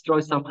Jericho, they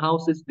destroy some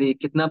houses, they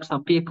kidnap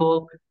some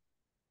people.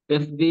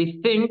 If they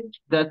think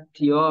that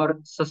you are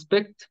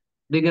suspect,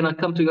 they're gonna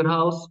come to your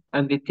house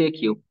and they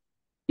take you,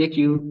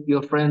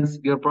 your friends,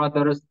 your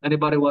brothers,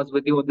 anybody was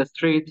with you on the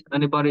street,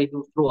 anybody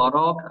who threw a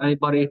rock,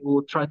 anybody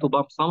who tried to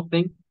bump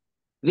something.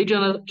 They're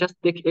gonna just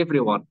take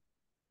everyone.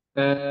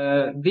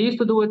 They used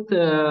to do it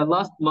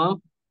last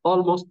month,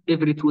 almost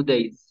every 2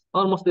 days.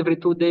 Almost every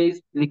 2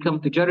 days, they come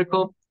to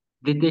Jericho,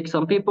 they take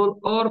some people,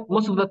 or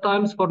most of the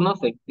times for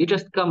nothing. They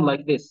just come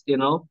like this,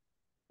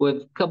 with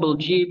couple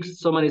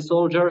jeeps, so many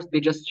soldiers. They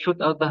just shoot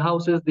out the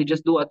houses. They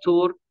just do a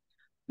tour,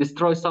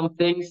 destroy some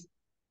things,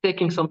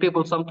 taking some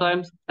people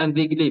sometimes, and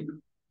they leave.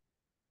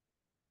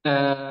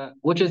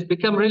 Which has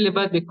become really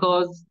bad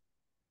because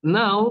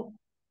now,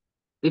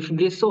 if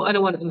they saw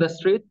anyone in the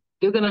street,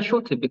 they're gonna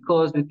shoot him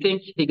because they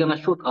think he's gonna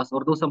shoot us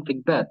or do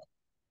something bad.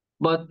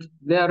 But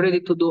they are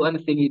ready to do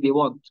anything they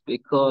want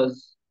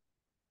because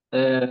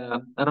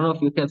I don't know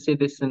if you can say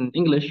this in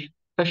English.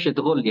 فشة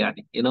غل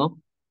يعني.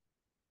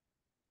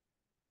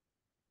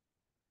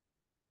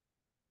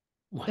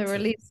 To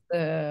release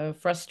the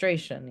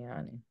frustration,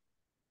 يعني.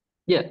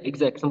 Yeah,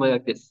 exactly, something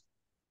like this.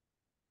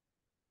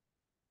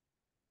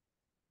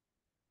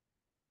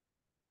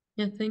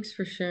 Yeah, thanks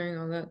for sharing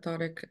all that,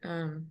 Tariq.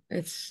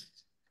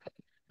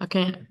 I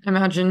can't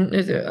imagine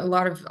a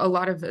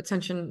lot of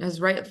attention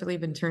has rightfully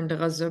been turned to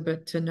Gaza,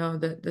 but to know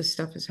that this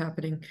stuff is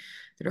happening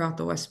throughout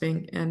the West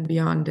Bank and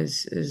beyond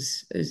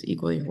is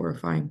equally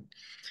horrifying.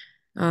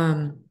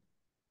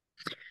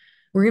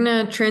 We're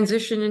going to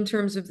transition in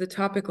terms of the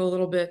topic a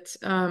little bit.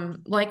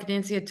 Like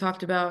Nancy had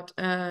talked about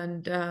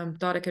and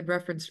Tariq had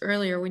referenced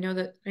earlier, we know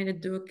that Ain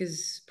Duk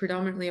is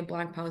predominantly a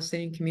Black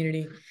Palestinian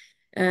community.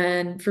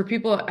 And for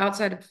people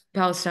outside of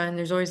Palestine,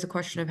 there's always the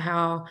question of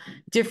how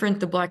different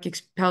the Black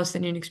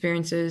Palestinian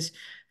experience is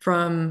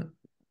from,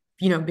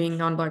 being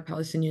non-Black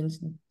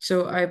Palestinians.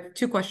 So I have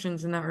two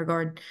questions in that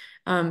regard.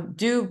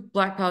 Do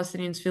Black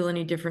Palestinians feel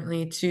any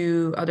differently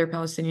to other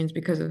Palestinians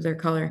because of their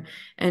color?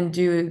 And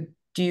do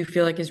you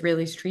feel like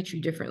Israelis treat you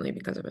differently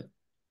because of it?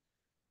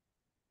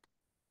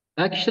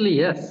 Actually,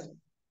 yes.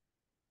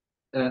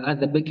 At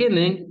the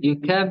beginning, you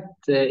can't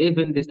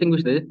even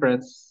distinguish the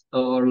difference,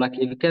 or like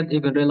you can't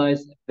even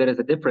realize there is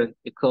a difference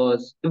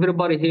because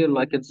everybody here,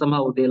 like, and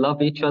somehow they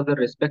love each other,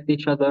 respect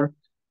each other.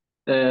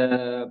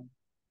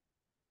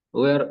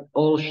 We're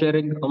all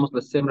sharing almost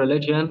the same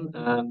religion.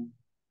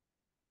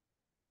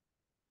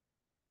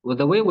 With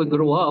the way we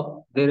grew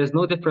up, there is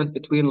no difference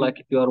between like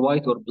if you are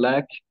white or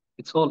black.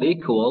 It's all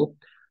equal,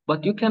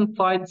 but you can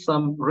find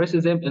some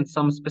racism in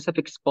some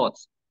specific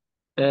spots.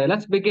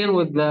 Let's begin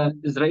with the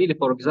Israeli,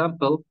 for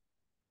example.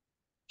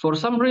 For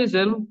some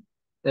reason,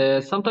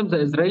 sometimes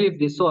the Israeli, if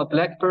they saw a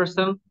black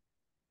person,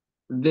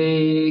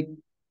 they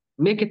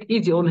make it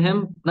easy on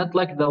him, not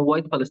like the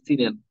white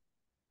Palestinian.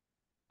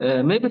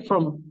 Maybe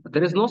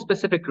there is no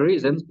specific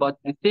reasons, but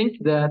I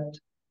think that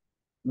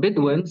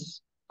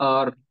Bedouins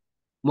are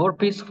more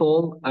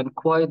peaceful and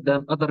quiet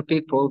than other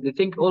people. They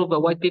think all the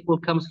white people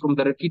comes from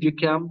the refugee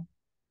camp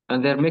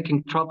and they're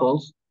making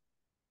troubles.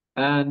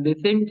 And they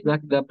think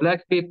that the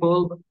black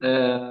people,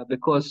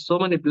 because so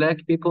many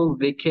black people,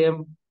 they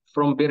came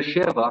from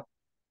Beersheba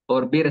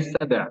or Bir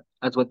Saba,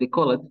 as what they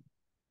call it,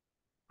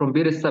 from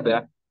Bir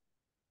Saba.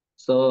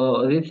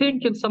 So they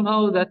think in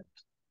somehow that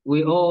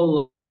we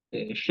all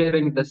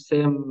sharing the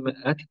same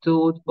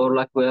attitude, or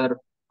like we are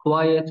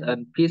quiet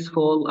and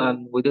peaceful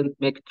and we didn't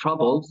make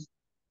troubles.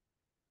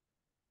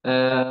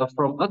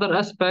 From other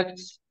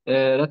aspects,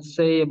 let's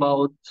say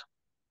about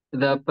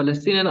the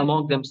Palestinian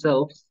among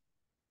themselves,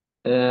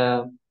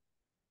 uh,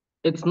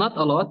 it's not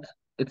a lot.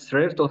 It's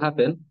rare to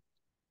happen.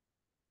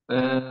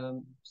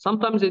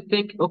 Sometimes they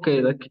think,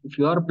 okay, like if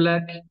you are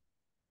black,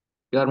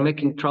 you are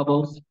making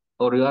troubles,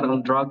 or you are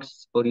on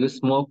drugs, or you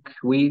smoke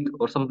weed,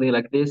 or something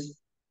like this.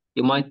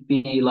 You might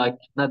be like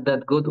not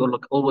that good, or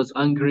like always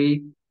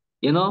angry.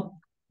 You know,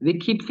 they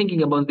keep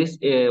thinking about this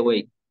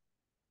way.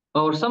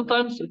 Or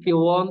sometimes, if you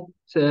want,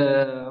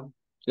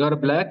 you are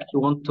black, you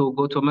want to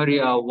go to marry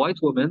a white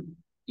woman,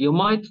 you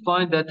might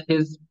find that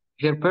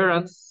her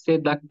parents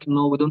said like,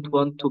 no, we don't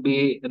want to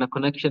be in a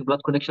connection,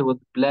 blood connection with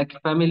black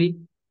family,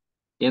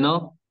 you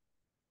know,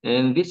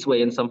 in this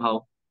way and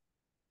somehow.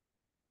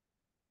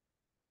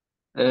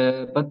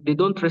 But they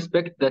don't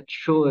respect the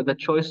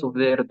choice of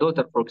their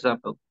daughter, for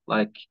example.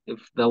 Like if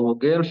the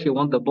girl she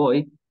want the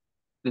boy,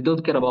 they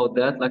don't care about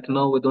that. Like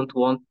no, we don't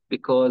want,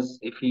 because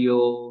if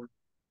you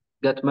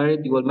get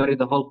married, you will marry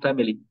the whole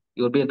family.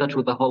 You will be in touch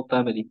with the whole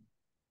family.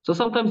 So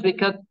sometimes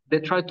they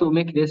try to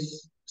make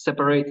this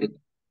separated.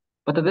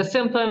 But at the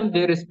same time,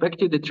 they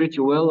respect you, they treat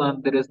you well,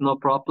 and there is no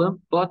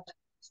problem. But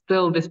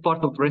still, this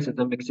part of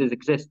racism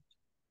exists.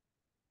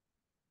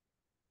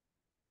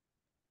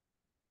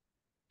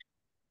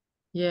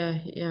 Yeah,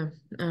 yeah.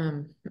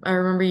 I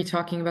remember you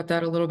talking about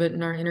that a little bit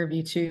in our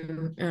interview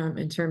too,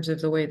 in terms of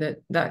the way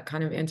that that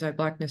kind of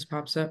anti-blackness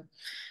pops up.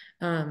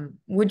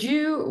 Would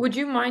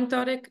you mind,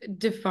 Tariq,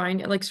 define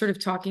like sort of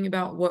talking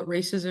about what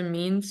racism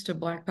means to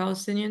Black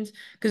Palestinians?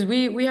 Because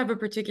we have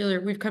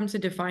we've come to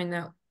define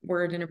that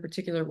word in a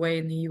particular way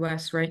in the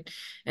US, right?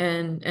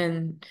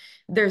 And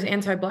there's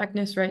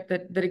anti-blackness, right,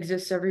 that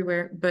exists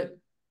everywhere, but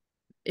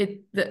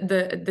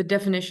the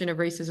definition of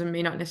racism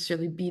may not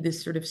necessarily be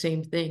this sort of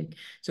same thing.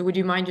 So would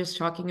you mind just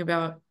talking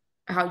about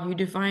how you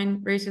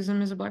define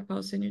racism as a Black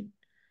Palestinian?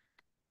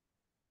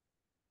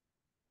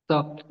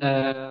 So,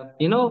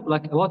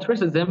 like about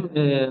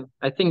racism,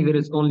 I think there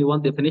is only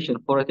one definition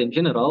for it in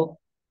general.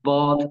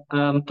 But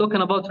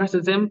talking about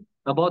racism,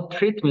 about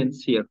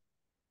treatments here,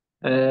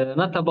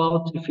 not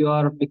about if you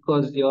are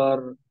because you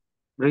are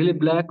really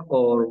black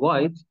or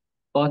white,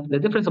 but the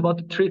difference about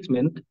the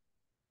treatment,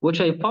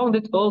 which I found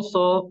it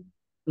also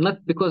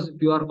not because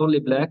if you are only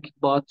black,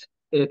 but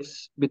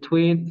it's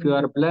between if you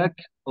are black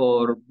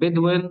or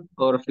Bedouin,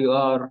 or if you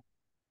are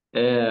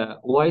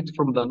white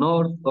from the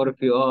north, or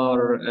if you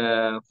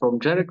are from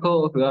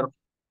Jericho, if you are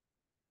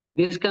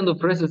this kind of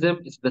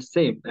racism is the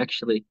same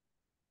actually.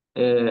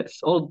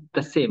 It's all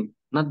the same,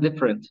 not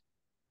different.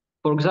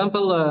 For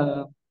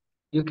example,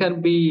 you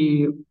can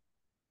be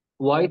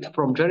white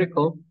from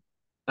Jericho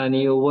and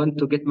you want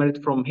to get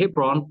married from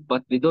Hebron,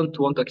 but they don't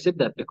want to accept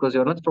that because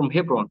you're not from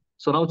Hebron.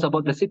 So now it's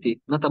about the city,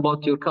 not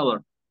about your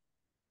color.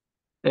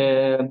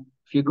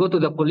 If you go to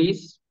the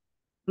police,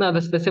 no,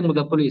 that's the same with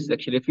the police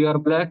actually. If you are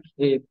black,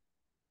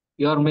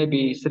 you are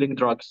maybe selling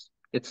drugs.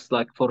 It's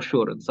like for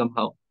sure and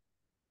somehow.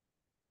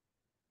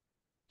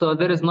 So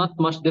there is not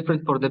much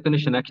different for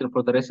definition actually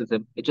for the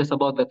racism. It's just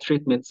about the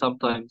treatment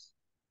sometimes.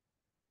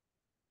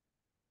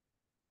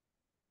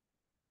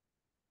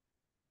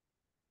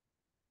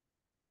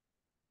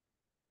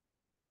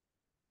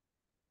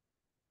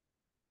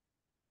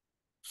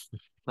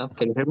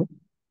 Can you hear me?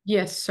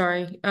 Yes,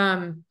 sorry.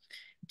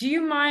 Do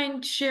you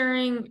mind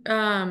sharing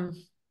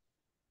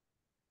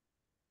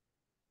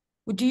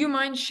do you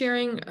mind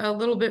sharing a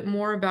little bit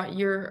more about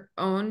your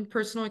own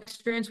personal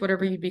experience,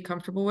 whatever you'd be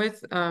comfortable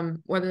with,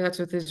 whether that's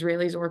with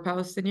Israelis or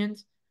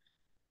Palestinians?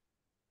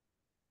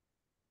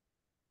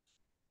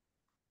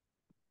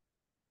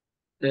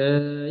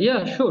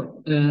 Yeah,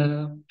 sure.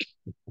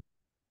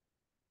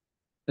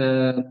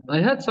 I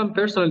had some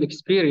personal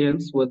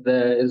experience with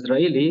the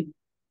Israeli.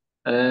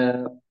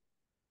 Uh,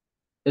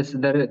 it's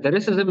the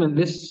racism in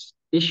this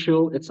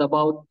issue. It's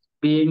about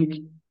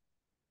being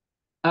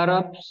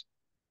Arabs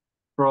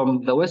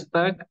from the West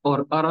Bank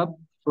or Arab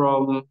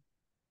from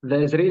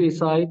the Israeli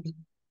side,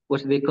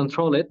 which they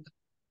control it,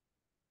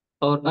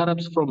 or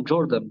Arabs from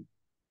Jordan.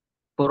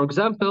 For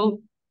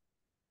example,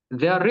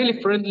 they are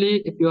really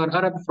friendly if you are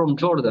Arab from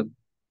Jordan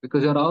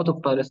because you're out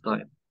of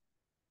Palestine.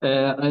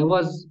 I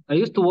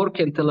used to work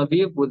in Tel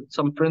Aviv with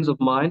some friends of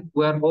mine.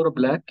 We are all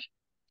black,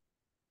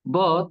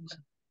 but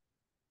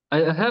I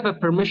have a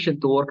permission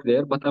to work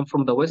there. But I'm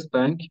from the West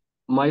Bank.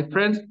 My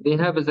friends, they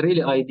have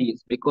Israeli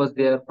IDs because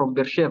they are from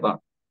Beersheba.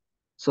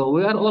 So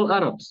we are all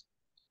Arabs.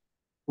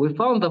 We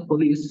found the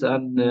police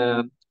and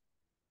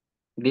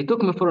they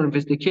took me for an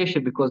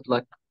investigation because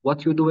like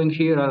what you doing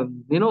here,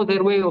 and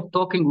their way of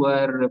talking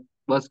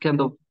was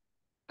kind of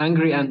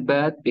angry and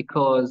bad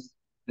because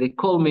they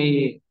call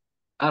me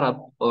Arab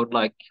or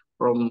like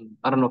from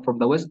I don't know from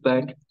the West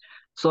Bank.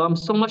 So I'm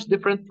so much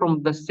different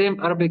from the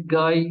same Arabic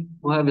guy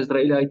who have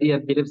Israeli ID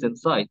and he lives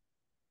inside.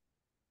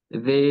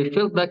 They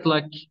felt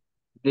like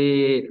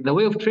the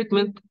way of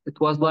treatment, it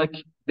was like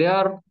they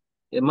are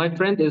my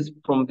friend is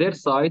from their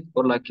side,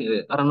 or like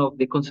I don't know if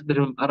they consider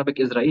him Arabic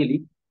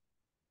Israeli.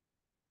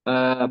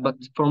 But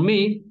for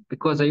me,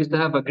 because I used to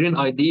have a green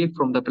ID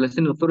from the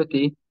Palestinian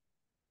Authority,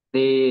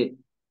 they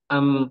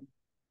I'm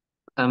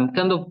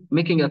kind of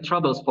making a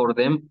troubles for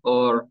them,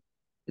 or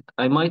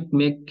I might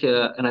make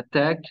an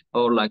attack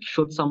or like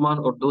shoot someone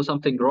or do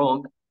something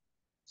wrong.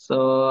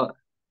 So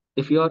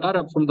if you are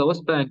Arab from the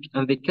West Bank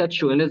and they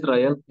catch you in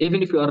Israel,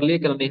 even if you are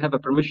legal and they have a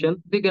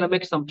permission, they're gonna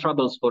make some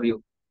troubles for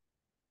you.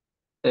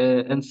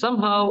 And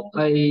somehow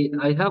I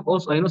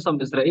know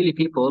some Israeli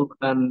people,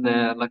 and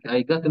like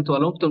I got into a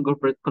long-term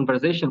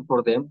conversation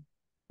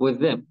with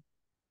them.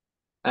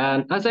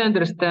 And as I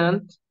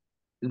understand,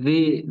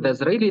 the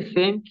Israeli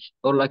think,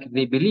 or like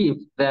they believe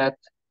that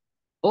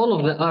all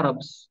of the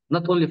Arabs,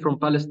 not only from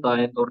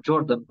Palestine or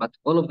Jordan, but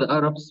all of the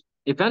Arabs,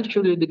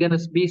 eventually they're gonna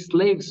be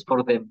slaves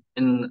for them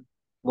in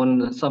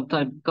when some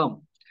time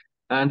come.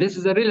 And this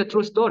is a really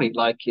true story.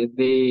 Like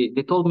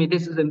they told me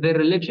this is in their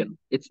religion.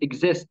 It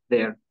exists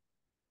there.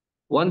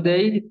 One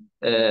day,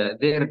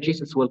 their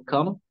Jesus will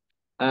come,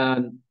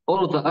 and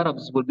all of the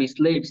Arabs will be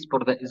slaves for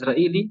the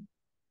Israeli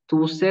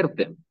to serve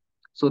them.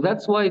 So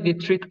that's why they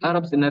treat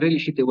Arabs in a really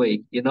shitty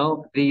way. You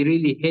know, they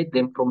really hate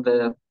them from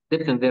the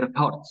depth in their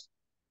hearts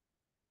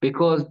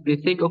because they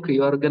think, okay,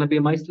 you are gonna be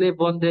my slave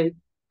one day.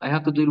 I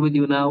have to deal with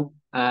you now,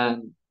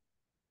 and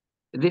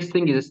this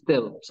thing is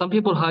still. Some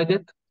people hide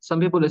it. Some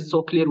people is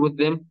so clear with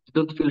them. They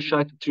don't feel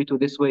shy to treat you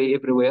this way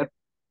everywhere.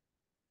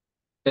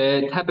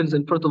 It happens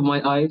in front of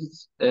my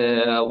eyes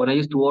when I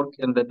used to work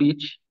in the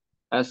beach,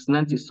 as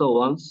Nancy saw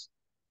once.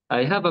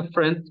 I have a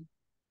friend,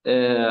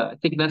 I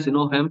think Nancy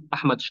know him,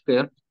 Ahmad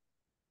Shkir.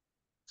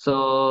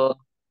 So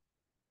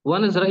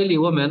one Israeli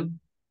woman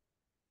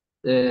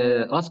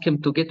asked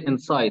him to get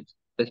inside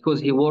because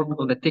he worked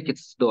on the ticket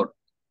store.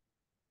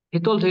 He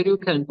told her, you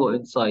can go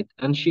inside.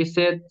 And she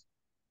said,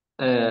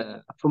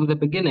 from the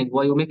beginning,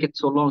 why you make it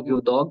so long, you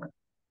dog?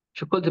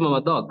 She called him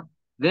a dog.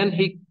 Then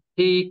he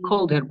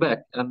called her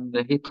back and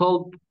he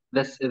told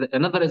this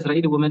another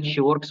Israeli woman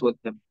she works with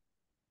him.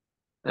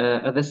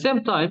 At the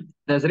same time,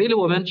 the Israeli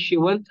woman, she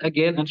went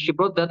again and she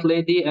brought that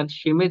lady and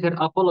she made her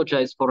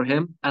apologize for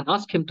him and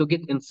ask him to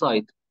get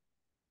inside.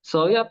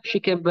 So yeah, she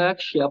came back,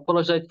 she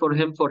apologized for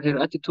him for her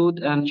attitude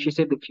and she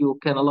said, if you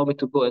can allow me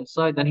to go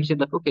inside. And he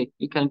said like, okay,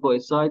 you can go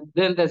inside.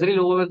 Then the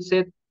Israeli woman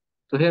said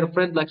to her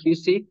friend, like, you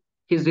see,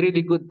 he's a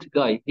really good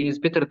guy. He is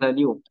better than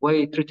you. Why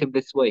you treat him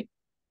this way?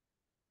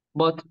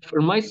 But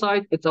from my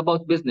side, it's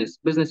about business.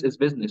 Business is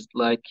business.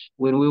 Like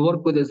when we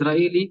work with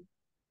Israeli,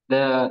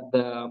 the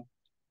the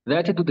the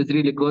attitude is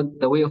really good.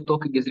 The way of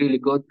talking is really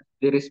good.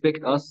 They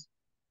respect us.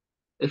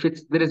 If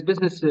it's there is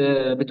business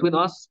between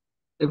us,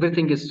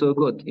 everything is so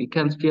good. You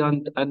can't feel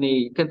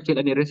any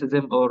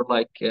racism or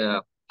like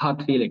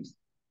hard feelings.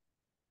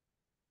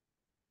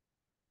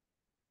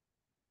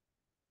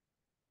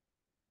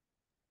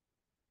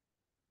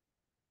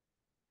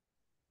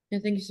 Yeah,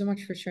 thank you so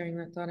much for sharing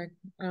that, Tariq.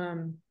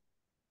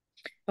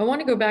 I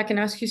want to go back and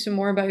ask you some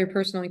more about your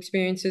personal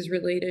experiences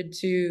related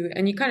to,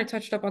 and you kind of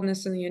touched up on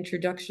this in the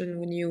introduction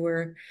when you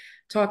were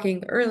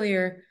talking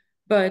earlier,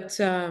 but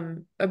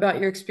about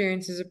your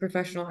experience as a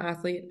professional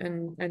athlete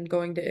and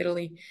going to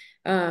Italy.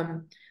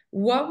 How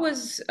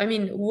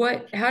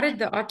did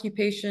the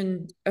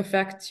occupation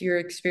affect your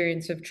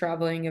experience of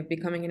traveling, of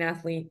becoming an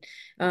athlete?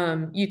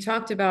 You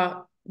talked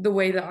about the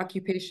way the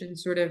occupation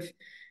sort of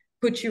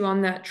put you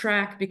on that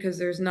track because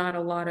there's not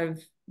a lot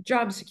of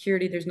job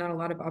security, there's not a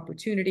lot of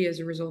opportunity as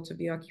a result of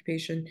the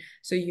occupation.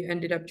 So you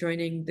ended up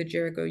joining the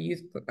Jericho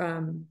Youth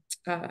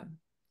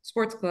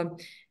Sports Club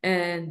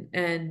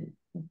and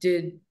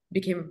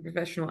became a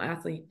professional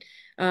athlete.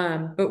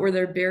 But were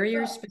there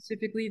barriers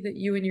specifically that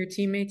you and your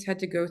teammates had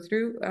to go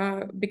through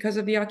because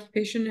of the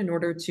occupation in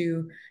order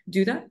to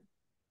do that?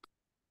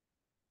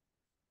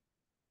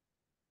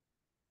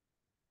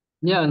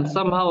 Yeah, and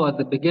somehow at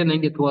the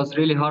beginning it was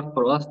really hard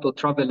for us to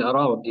travel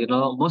around. You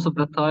know, most of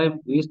the time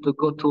we used to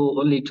go to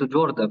only to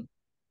Jordan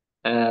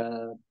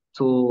uh,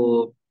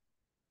 to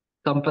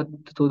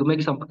to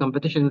make some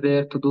competitions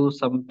there, to do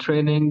some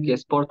training,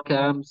 sport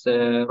camps,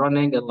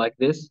 running, and like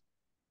this.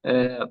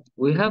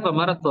 We have a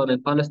marathon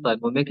in Palestine.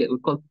 We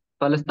call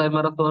Palestine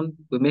Marathon.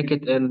 We make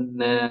it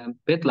in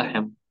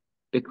Bethlehem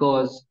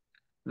because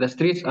the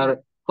streets are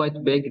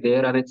quite big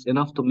there and it's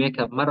enough to make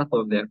a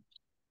marathon there.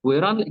 We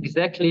run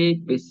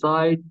exactly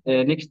beside,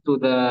 next to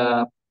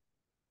the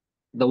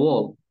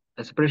wall,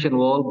 a separation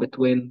wall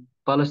between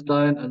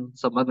Palestine and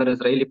some other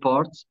Israeli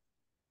parts.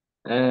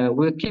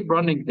 We keep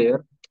running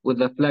there with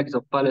the flags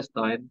of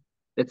Palestine.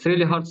 It's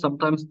really hard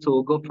sometimes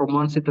to go from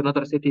one city to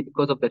another city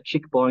because of the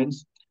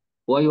checkpoints.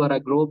 Why you are a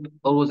group,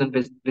 always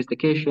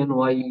investigation,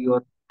 why you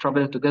are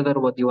traveling together,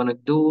 what you want to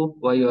do,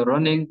 why you are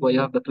running, why you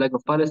have the flag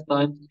of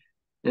Palestine.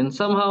 And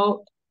somehow,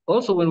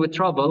 also when we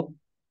travel,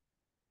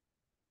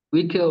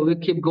 we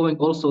keep going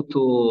also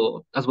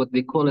to, as what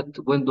they call it,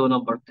 window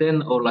number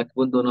 10 or like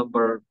window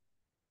number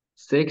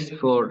 6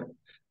 for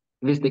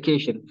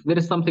investigation. If there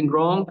is something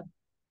wrong,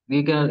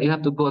 you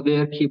have to go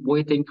there, keep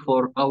waiting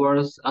for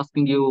hours,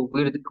 asking you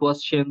weird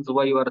questions,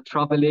 why you are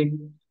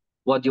traveling,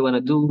 what you want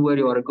to do, where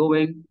you are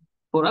going.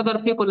 For other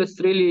people,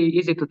 it's really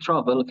easy to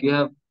travel if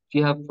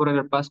you have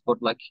foreigner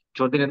passport like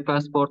Jordanian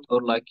passport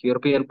or like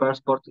European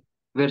passport,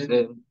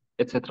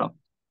 etc.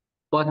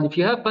 But if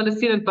you have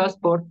Palestinian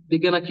passport, they're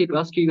gonna keep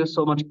asking you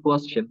so much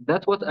question.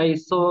 That's what I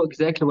saw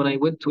exactly when I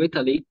went to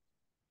Italy.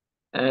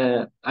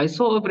 I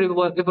saw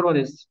everyone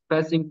is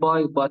passing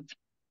by, but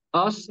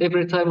us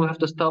every time we have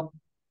to stop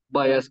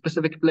by a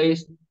specific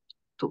place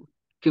to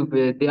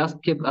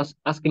keep us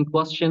asking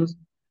questions.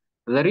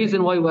 The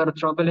reason why we are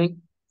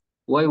traveling,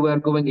 why we are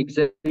going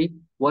exactly,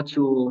 what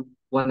you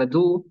wanna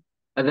do.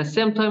 At the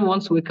same time,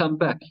 once we come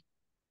back,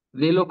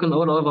 they look in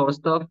all of our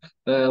stuff,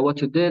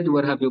 what you did,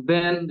 where have you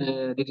been,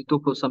 did you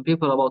talk to some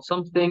people about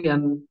something,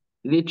 and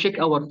they check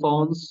our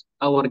phones,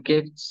 our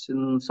gifts,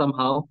 and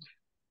somehow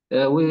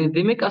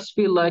they make us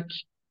feel like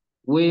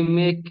we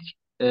make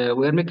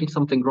we are making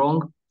something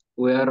wrong.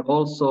 We are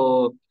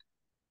also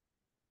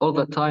all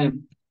the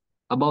time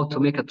about to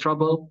make a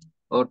trouble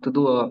or to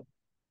do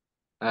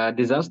a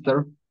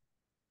disaster.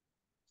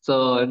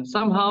 So and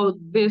somehow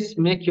this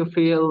make you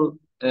feel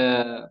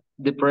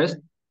depressed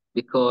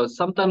because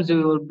sometimes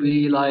you will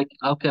be like,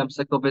 okay, I'm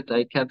sick of it.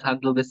 I can't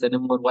handle this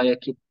anymore. Why I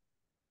keep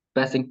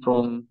passing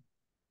from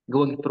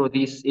going through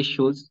these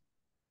issues?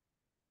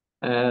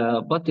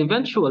 But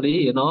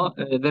eventually,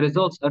 the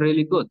results are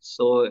really good.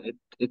 So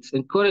it's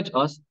encouraged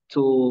us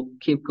to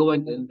keep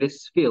going in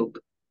this field.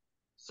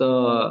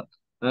 So,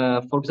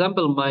 for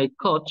example, my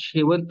coach,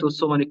 he went to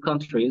so many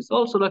countries,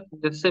 also like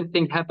the same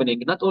thing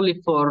happening, not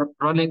only for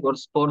running or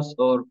sports,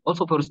 or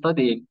also for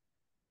studying.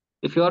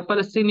 If you are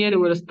Palestinian, you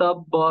will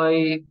stop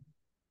by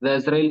the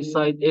Israeli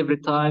side every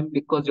time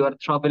because you are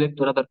traveling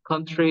to another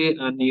country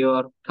and you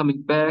are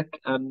coming back,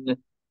 and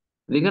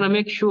they're gonna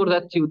make sure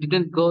that you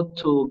didn't go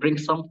to bring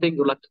something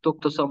or like to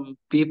talk to some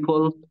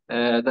people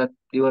that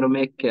you wanna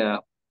make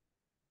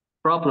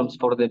problems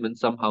for them and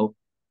somehow.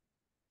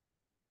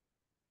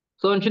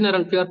 So in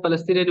general, if you are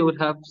Palestinian, you will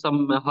have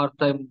some hard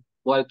time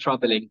while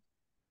traveling.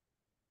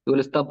 You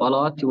will stop a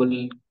lot. You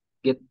will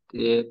get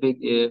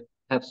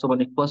have so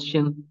many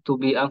questions to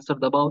be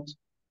answered about.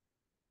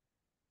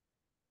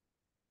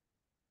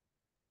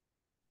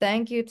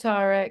 Thank you,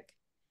 Tariq.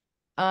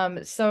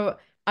 So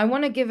I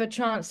want to give a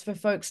chance for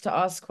folks to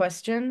ask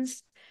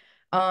questions.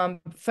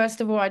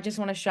 First of all, I just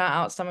want to shout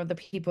out some of the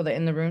people that are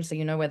in the room so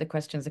you know where the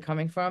questions are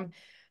coming from,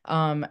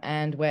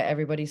 and where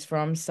everybody's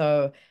from.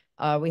 So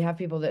we have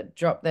people that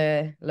drop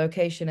their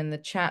location in the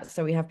chat.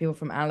 So we have people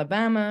from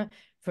Alabama,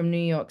 from New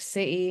York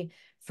City,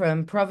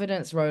 from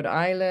Providence, Rhode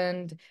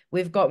Island.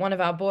 We've got one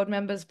of our board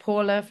members,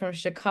 Paula, from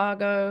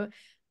Chicago,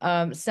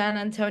 San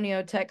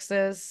Antonio,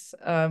 Texas,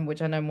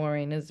 which I know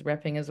Maureen is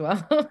repping as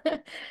well.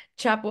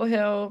 Chapel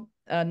Hill,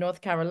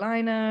 North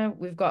Carolina.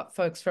 We've got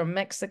folks from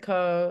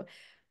Mexico,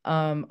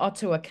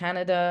 Ottawa,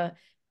 Canada,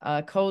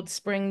 Cold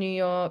Spring, New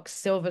York,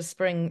 Silver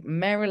Spring,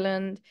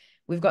 Maryland.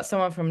 We've got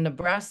someone from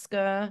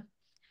Nebraska.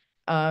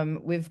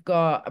 We've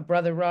got a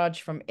brother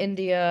Raj from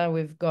India.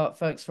 We've got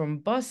folks from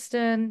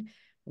Boston,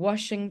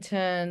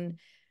 Washington,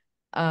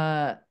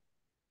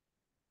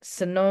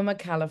 Sonoma,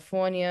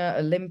 California,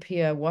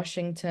 Olympia,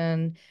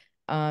 Washington,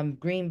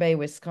 Green Bay,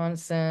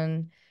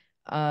 Wisconsin,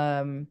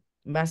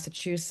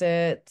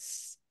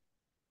 Massachusetts,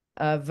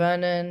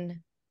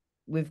 Vernon.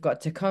 We've got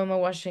Tacoma,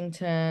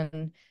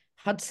 Washington,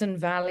 Hudson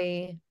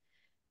Valley,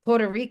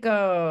 Puerto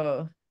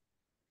Rico.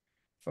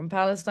 From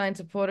Palestine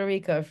to Puerto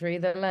Rico, free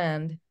the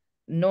land.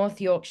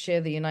 North Yorkshire,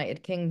 the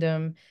United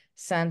Kingdom,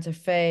 Santa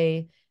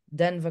Fe,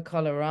 Denver,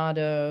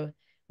 Colorado.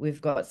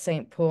 We've got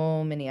St.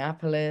 Paul,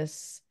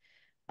 Minneapolis.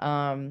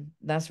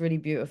 That's really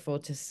beautiful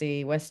to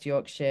see. West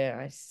Yorkshire,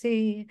 I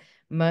see.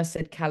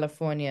 Merced,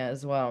 California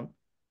as well.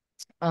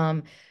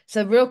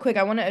 So real quick,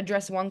 I want to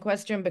address one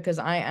question because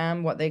I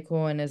am what they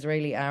call an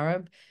Israeli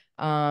Arab.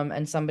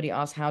 And somebody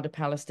asked, how do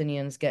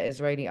Palestinians get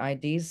Israeli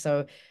IDs?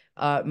 So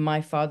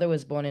my father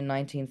was born in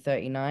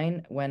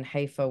 1939 when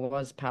Haifa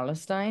was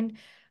Palestine.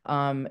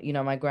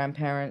 My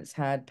grandparents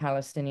had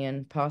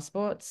Palestinian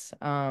passports.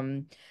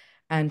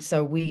 And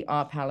so we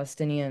are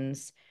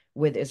Palestinians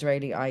with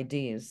Israeli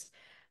IDs.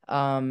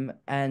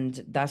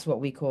 And that's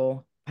what we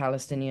call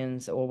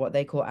Palestinians, or what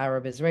they call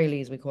Arab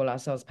Israelis. We call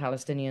ourselves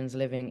Palestinians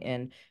living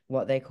in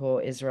what they call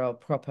Israel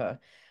proper.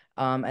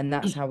 And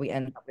that's how we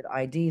end up with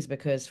IDs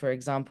because, for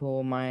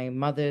example, my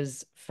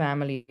mother's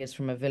family is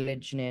from a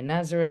village near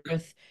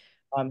Nazareth,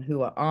 who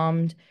were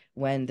armed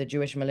when the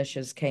Jewish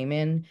militias came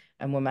in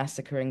and were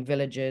massacring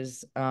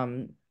villages,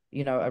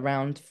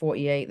 around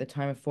 48, the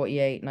time of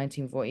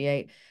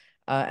 1948,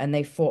 and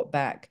they fought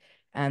back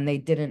and they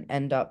didn't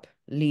end up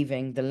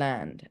leaving the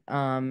land.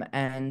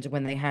 And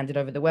when they handed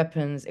over the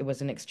weapons, it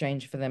was an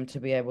exchange for them to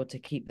be able to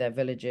keep their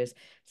villages.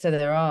 So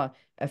there are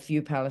a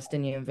few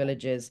Palestinian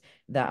villages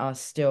that are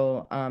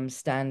still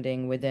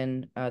standing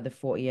within the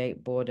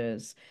 48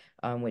 borders,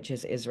 which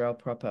is Israel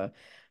proper.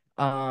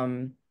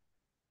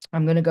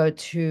 I'm going to go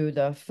to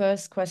the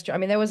first question. I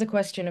mean, there was a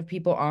question of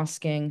people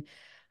asking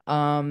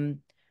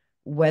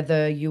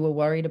whether you were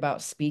worried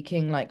about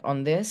speaking like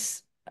on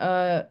this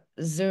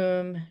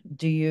Zoom.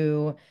 Do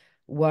you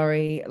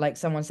worry, like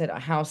someone said,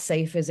 how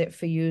safe is it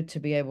for you to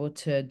be able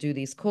to do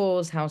these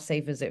calls? How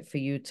safe is it for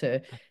you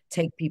to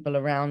take people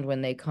around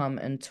when they come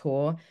and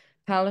tour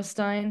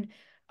Palestine?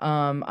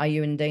 Are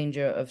you in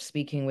danger of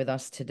speaking with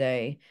us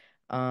today?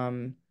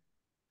 And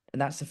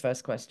that's the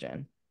first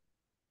question.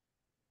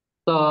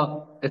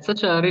 So it's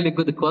such a really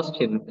good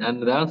question,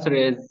 and the answer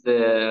is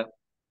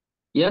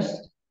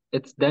yes,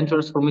 it's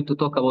dangerous for me to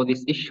talk about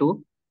this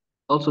issue,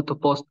 also to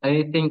post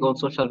anything on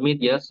social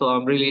media. So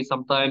I'm really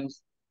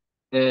sometimes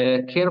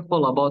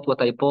careful about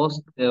what I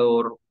post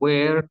or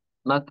where,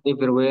 not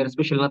everywhere,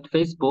 especially not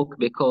Facebook,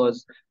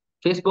 because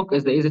Facebook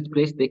is the easiest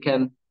place they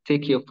can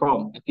take you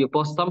from. If you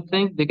post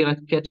something, they're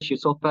gonna catch you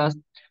so fast.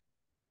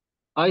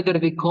 Either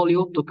they call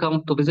you to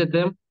come to visit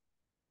them,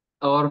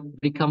 or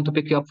they come to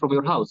pick you up from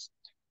your house,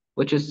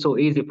 which is so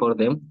easy for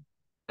them.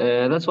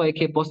 That's why I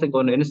keep posting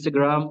on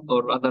Instagram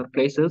or other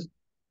places.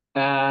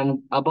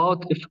 And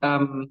about if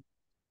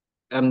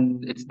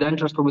it's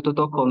dangerous for me to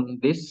talk on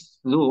this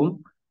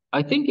Zoom.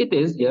 I think it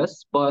is,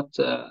 yes, but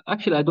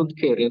actually I don't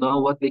care. You know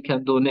what they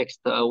can do next.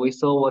 We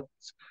saw what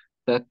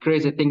the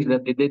crazy things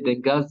that they did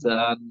in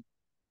Gaza,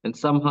 and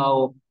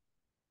somehow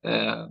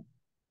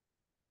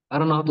I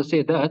don't know how to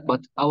say that,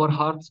 but our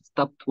hearts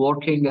stopped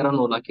working. I don't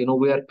know, like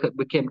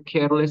became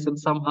careless and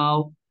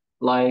somehow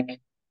like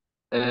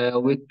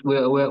we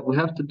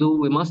have to do,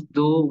 we must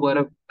do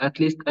whatever, at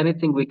least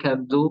anything we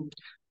can do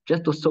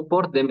just to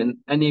support them in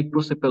any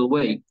possible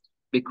way,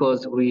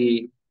 because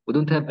we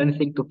don't have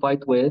anything to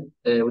fight with.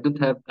 We don't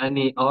have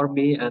any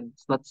army, and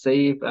it's not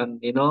safe.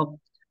 And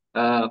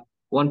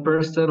one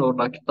person or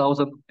like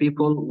 1,000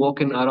 people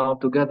walking around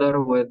together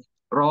with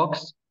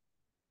rocks.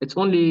 It's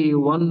only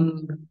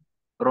one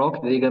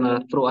rock they're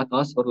gonna throw at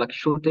us, or like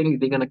shooting,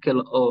 they're gonna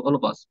kill all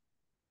of us.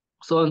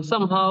 So and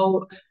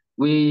somehow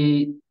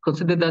we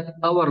consider that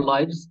our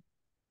lives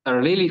are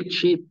really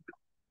cheap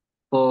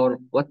for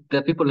what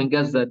the people in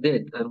Gaza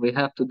did, and we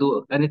have to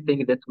do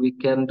anything that we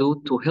can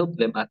do to help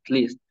them at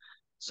least.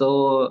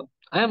 So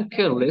I am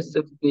careless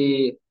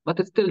but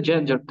it's still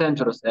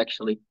dangerous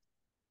actually.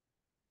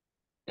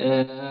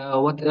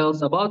 What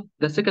else about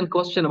the second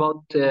question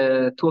about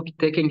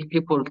taking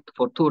people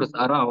for tours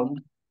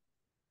around?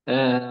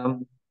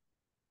 Um,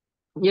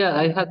 yeah,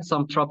 I had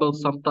some trouble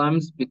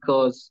sometimes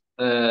because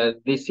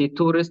they see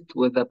tourists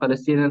with a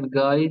Palestinian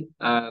guy.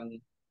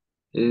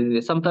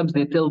 Sometimes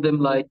they tell them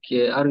like,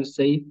 "Are you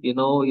safe? You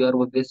know, you are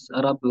with this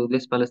Arab, with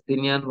this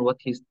Palestinian. What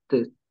he's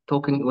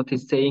talking, what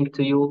he's saying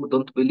to you,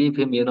 don't believe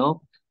him." You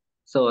know,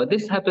 so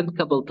this happened a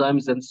couple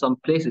times in some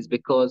places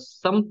because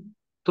some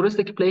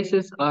touristic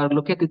places are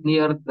located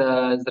near the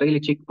Israeli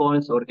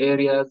checkpoints or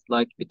areas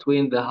like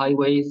between the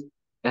highways.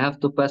 I have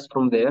to pass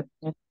from there.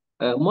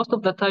 Most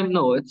of the time,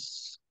 no,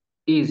 it's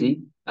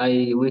easy.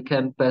 We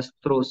can pass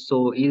through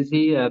so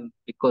easy,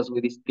 because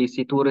they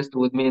see tourists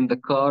with me in the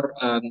car,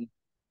 and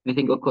they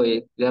think,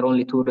 okay, they're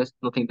only tourists,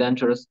 nothing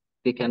dangerous.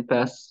 They can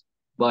pass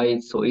by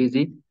so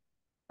easy.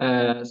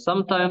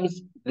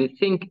 Sometimes they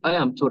think I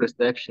am tourist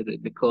actually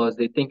because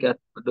they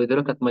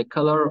look at my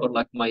color or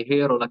like my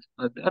hair or like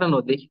I don't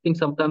know. They think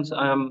sometimes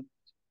I am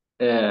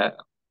uh,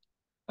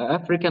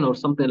 African or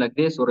something like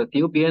this or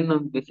Ethiopian,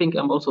 and they think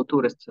I'm also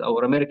tourist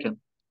or American.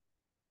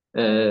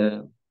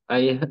 Uh,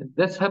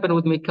 that's happened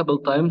with me a couple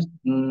times.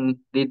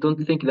 They don't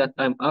think that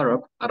I'm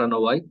Arab. I don't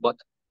know why, but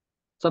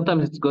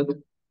sometimes it's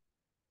good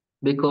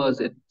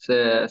because it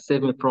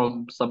saved me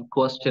from some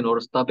question or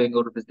stopping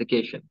or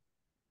investigation.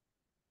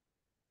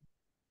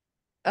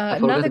 I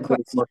forgot Another if there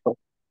is question. more.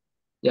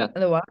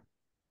 Yeah,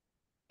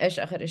 ايش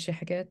اخر اشي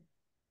حكيت؟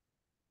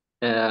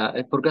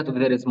 I forgot if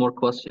there is more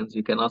questions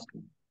you can ask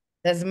me.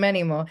 There's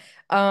many more.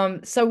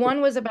 So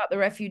one was about the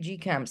refugee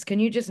camps. Can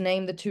you just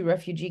name the two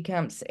refugee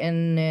camps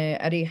in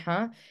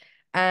Ariha?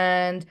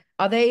 And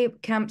are they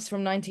camps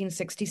from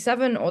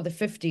 1967 or the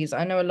 50s?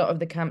 I know a lot of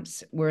the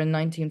camps were in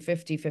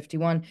 1950,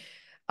 51.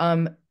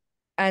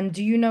 And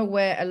do you know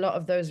where a lot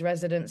of those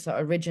residents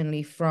are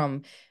originally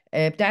from?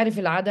 بتعرف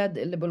العدد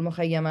اللي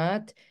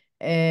بالمخيمات؟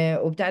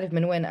 وبتعرف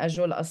من وين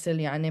أجوا الأصل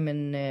يعني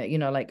من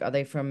like are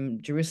they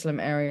from Jerusalem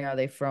area? Are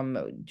they from,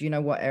 do you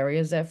know what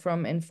areas they're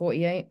from in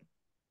 48?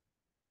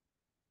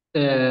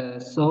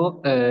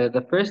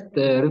 The first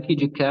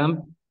refugee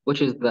camp,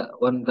 which is the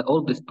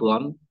oldest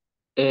one,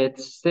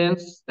 it's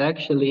since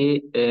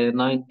actually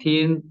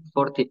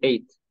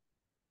 1948,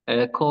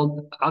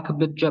 called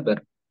Aqbat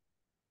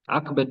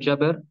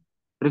Jabr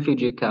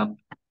refugee camp.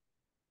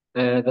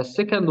 The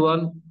second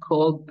one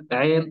called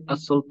Ain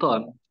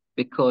al-Sultan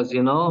because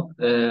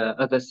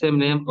the same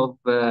name of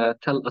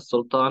Tel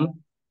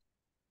al-Sultan.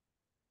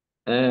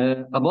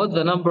 About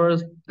the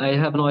numbers, I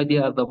have no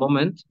idea at the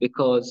moment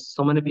because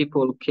so many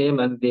people came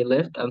and they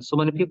left, and so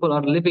many people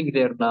are living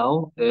there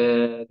now.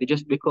 They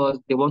just because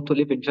they want to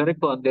live in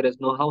Jericho and there is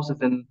no houses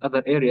in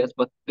other areas,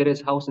 but there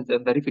is houses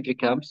in the refugee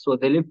camps, so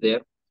they live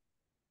there.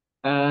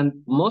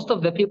 And most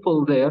of the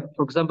people there,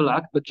 for example,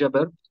 Aqbat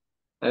Jabr,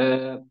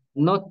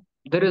 not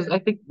there is. I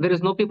think there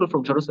is no people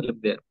from Jerusalem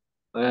there.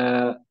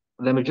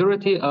 The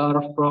majority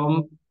are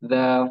from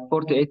the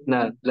 48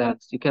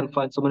 lands. You can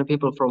find so many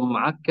people from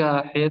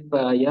Akka,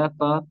 Haifa,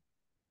 Jaffa,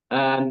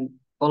 and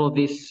all of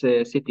these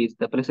cities,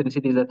 the Palestinian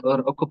cities that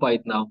are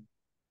occupied now.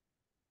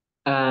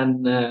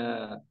 And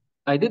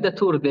I did a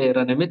tour there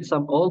and I met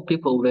some old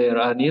people there,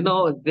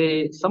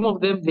 and some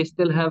of them they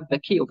still have the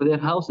key of their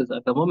houses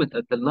at the moment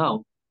until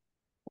now.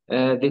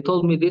 They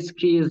told me this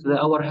key is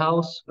our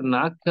house in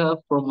Akka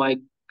from my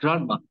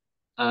grandma,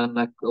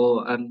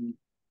 and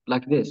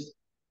like this.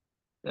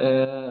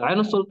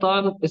 Ain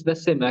Sultan is the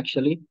same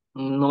actually,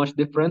 not much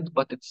different,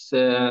 but it's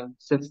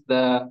since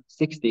the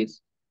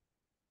 60s.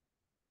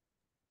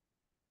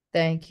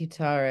 Thank you,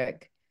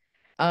 Tariq.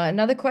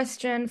 Another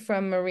question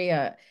from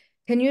Maria.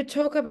 Can you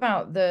talk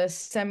about the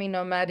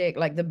semi-nomadic,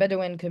 like the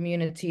Bedouin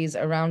communities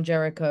around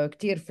Jericho,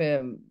 كتير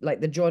في,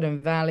 like the Jordan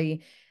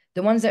Valley,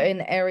 the ones that are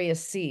in Area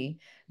C,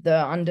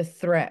 that are under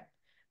threat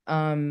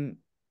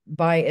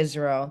by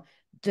Israel?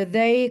 Do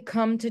they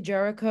come to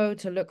Jericho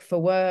to look for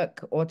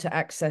work or to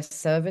access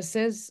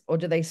services, or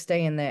do they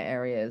stay in their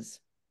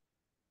areas?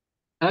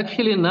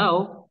 Actually,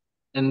 now,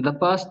 in the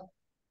past,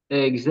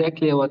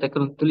 exactly what I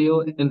can tell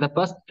you, in the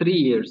past 3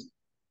 years,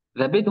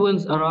 the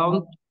Bedouins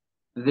around,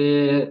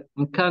 they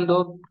kind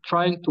of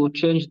trying to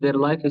change their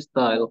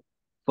lifestyle.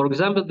 For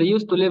example, they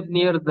used to live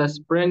near the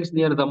springs,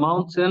 near the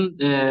mountain.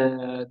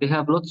 They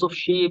have lots of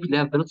sheep, they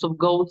have lots of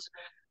goats.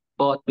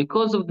 But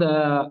because of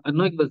the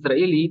annoying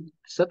Israeli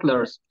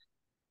settlers,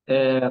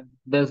 the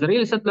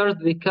Israeli settlers,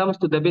 they come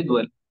to the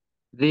Bedouin.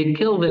 They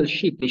kill their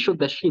sheep, they shoot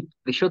the sheep,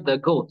 they shoot the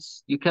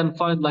goats. You can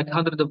find like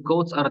hundreds of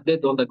goats are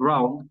dead on the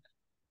ground.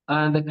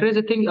 And the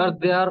crazy thing are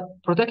they are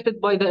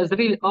protected by the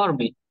Israeli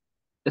army.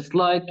 It's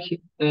like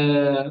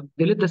they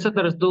let the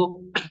settlers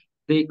do,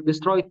 they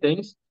destroy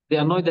things, they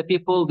annoy the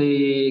people,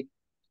 they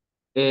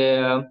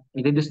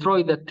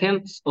destroy the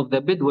tents of the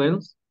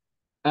Bedouins,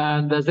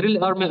 and the Israeli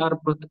army are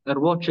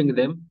watching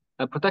them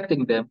and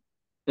protecting them.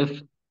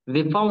 If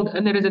they found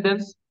any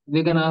residents,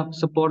 they're gonna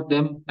support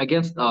them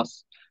against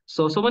us.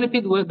 So many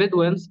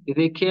Bedouins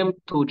they came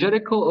to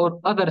Jericho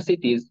or other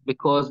cities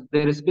because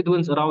there is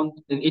Bedouins around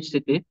in each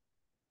city.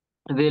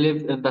 They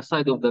live in the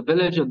side of the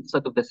village, on the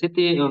side of the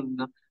city,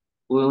 and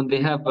when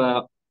they have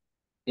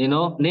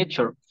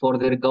nature for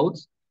their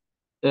goats.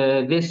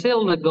 They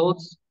sell the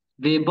goats,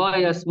 they buy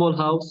a small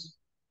house,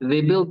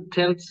 they build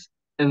tents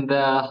in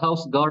the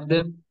house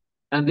garden,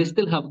 and they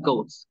still have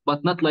goats,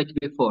 but not like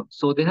before.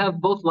 So they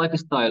have both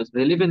lifestyles.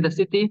 They live in the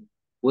city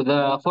with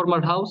a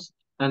formal house,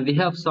 and they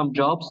have some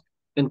jobs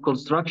in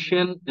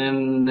construction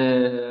and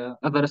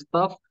other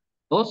stuff.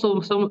 Also,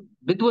 some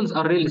Bedouins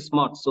are really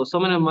smart. So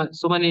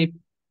many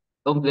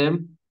of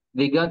them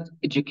they got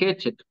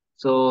educated.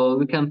 So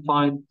we can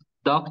find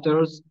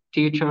doctors,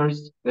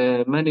 teachers,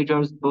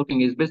 managers working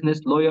his business,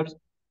 lawyers.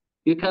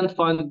 You can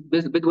find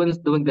Bedouins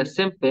doing the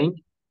same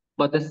thing,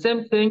 but the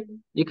same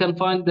thing you can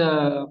find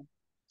a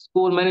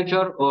school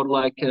manager or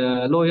like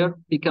a lawyer.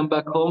 He come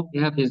back home, he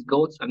have his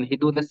goats, and he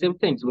do the same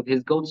things with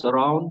his goats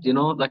around,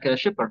 like a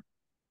shepherd.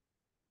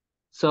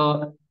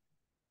 So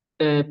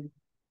uh,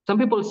 some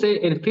people say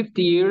in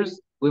 50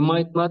 years we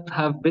might not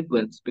have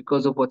Bedouins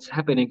because of what's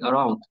happening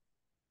around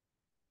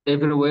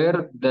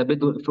everywhere. The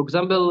Bedouin, for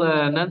example,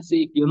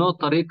 Nancy, if you know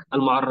Tariq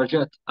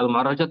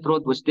Al-Mu'arrajat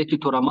road, which take you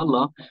to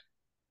Ramallah.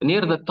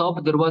 Near the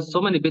top, there was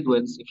so many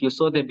Bedouins. If you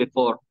saw them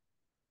before,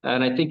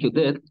 and I think you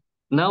did,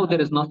 now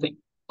there is nothing.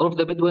 All of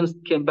the Bedouins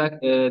came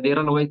back. They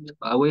ran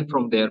away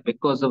from there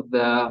because of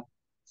the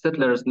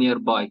settlers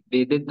nearby.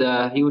 They did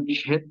a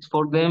huge hit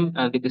for them,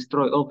 and they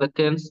destroyed all the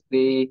tents.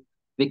 They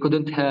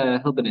couldn't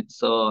help in it,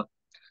 so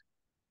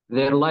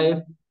their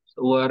life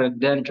were in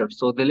danger.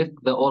 So they left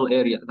the whole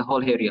area.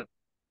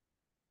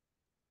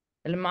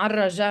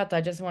 Al-Mu'arrajat,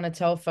 I just want to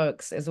tell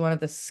folks, is one of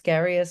the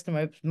scariest,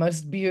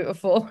 most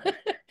beautiful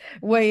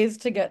ways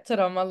to get to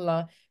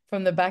Ramallah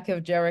from the back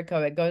of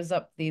Jericho. It goes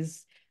up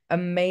these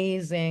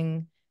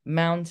amazing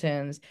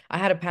mountains. I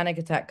had a panic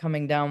attack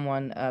coming down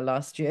one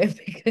last year,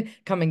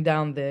 coming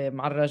down the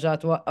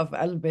Mu'arrajat of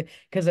Albi,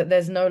 because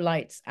there's no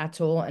lights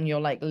at all, and you're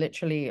like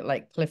literally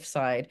like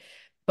cliffside.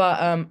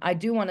 But I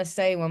do want to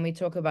say when we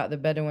talk about the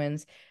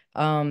Bedouins,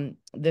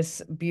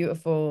 this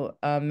beautiful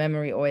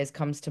memory always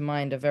comes to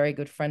mind. A very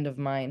good friend of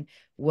mine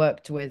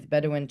worked with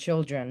Bedouin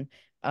children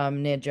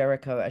near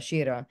Jericho,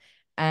 Ashira,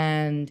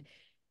 and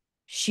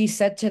she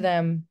said to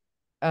them,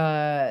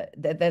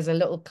 there's a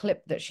little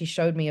clip that she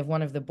showed me of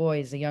one of the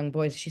boys, the young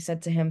boys. She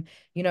said to him,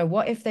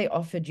 what if they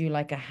offered you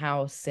like a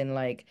house in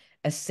like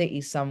a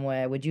city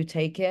somewhere? Would you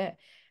take it?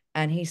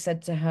 And he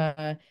said to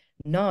her,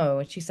 no.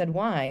 And she said,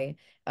 why?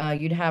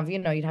 You'd have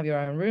your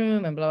own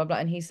room and blah, blah, blah.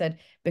 And he said,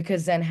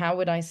 because then how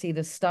would I see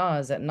the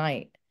stars at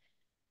night?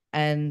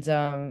 And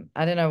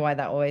I don't know why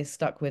that always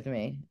stuck with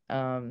me.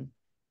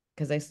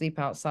 Because they sleep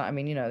outside. I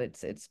mean,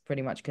 it's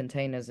pretty much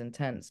containers and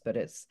tents, but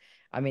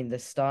the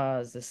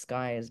stars, the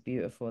sky is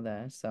beautiful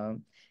there. So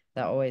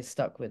that always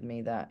stuck with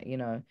me that,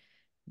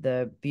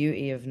 the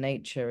beauty of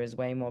nature is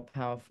way more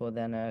powerful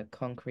than a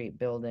concrete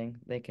building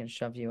they can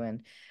shove you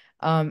in.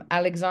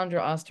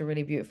 Alexandra asked a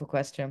really beautiful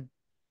question.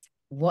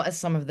 What are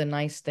some of the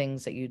nice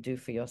things that you do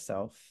for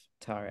yourself,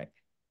 Tariq?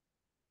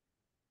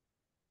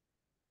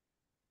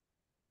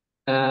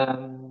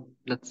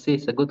 Let's see,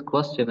 it's a good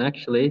question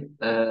actually.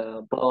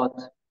 But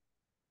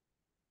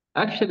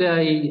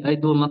actually, I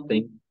do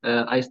nothing.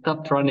 I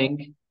stopped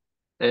running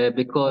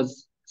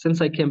because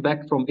since I came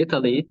back from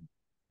Italy,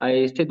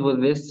 I stayed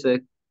with this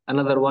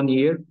another 1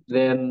 year.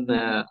 Then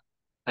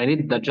I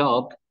needed a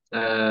job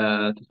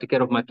to take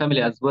care of my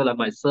family as well and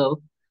myself,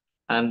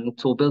 and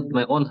to build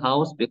my own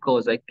house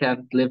because I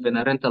can't live in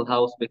a rental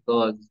house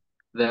because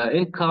the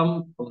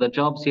income of the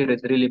jobs here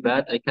is really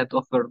bad. I can't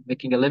offer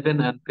making a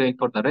living and paying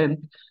for the rent.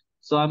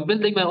 So I'm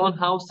building my own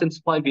house since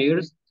 5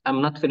 years.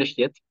 I'm not finished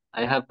yet.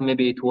 I have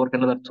maybe to work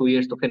another 2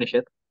 years to finish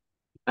it.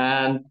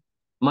 And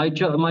my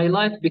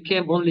life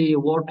became only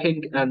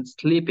working and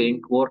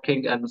sleeping.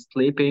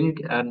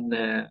 And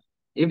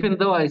even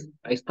though I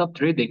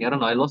stopped reading, I don't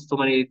know, I lost so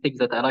many things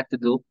that I like to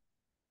do.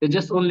 It's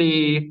just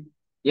only,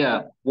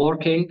 yeah,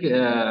 working,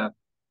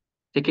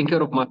 taking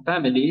care of my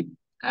family,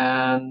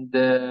 and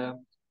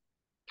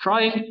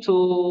trying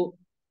to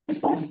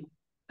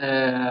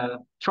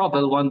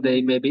travel one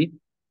day maybe.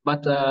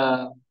 But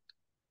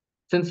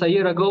since a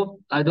year ago,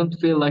 I don't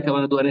feel like I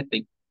want to do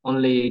anything,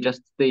 only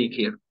just staying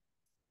here,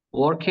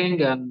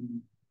 working,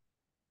 and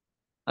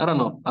I don't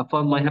know. I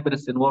found my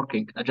happiness in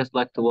working. I just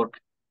like to work.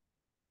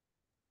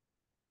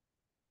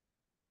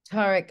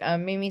 Tariq,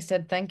 Mimi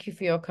said, thank you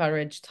for your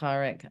courage,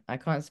 Tariq. I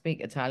can't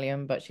speak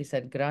Italian, but she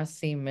said,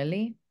 grazie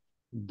mille.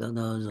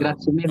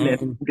 Grazie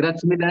mille.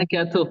 Grazie mille anche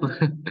a tu.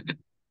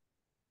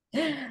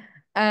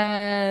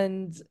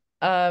 And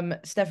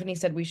Stephanie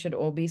said we should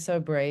all be so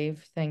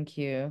brave. Thank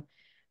you.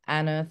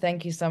 Anna,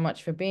 thank you so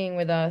much for being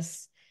with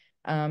us.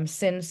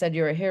 Sin said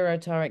you're a hero,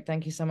 Tariq.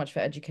 Thank you so much for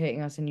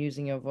educating us and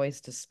using your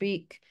voice to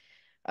speak.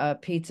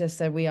 Peter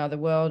said we are the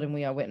world and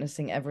we are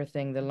witnessing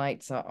everything. The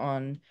lights are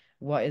on.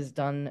 What is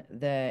done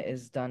there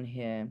is done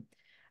here.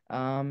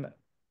 Let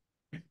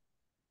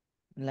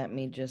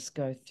me just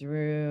go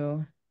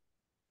through.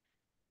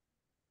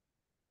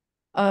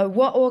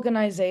 What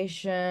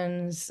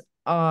organizations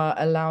are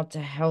allowed to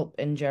help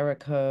in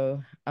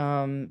Jericho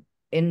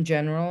in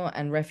general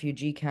and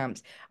refugee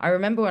camps? I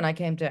remember when I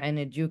came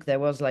to Duke, there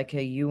was like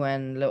a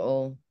UN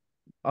little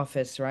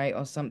office, right,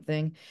 or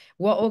something.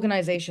 What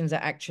organizations are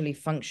actually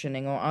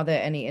functioning, or are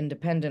there any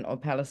independent or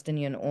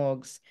Palestinian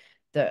orgs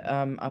that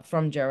are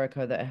from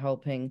Jericho that are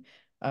helping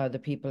the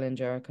people in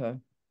Jericho?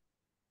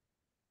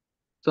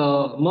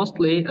 So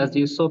mostly, as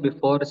you saw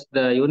before, it's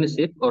the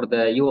UNICEF or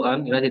the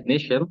UN, United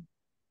Nations.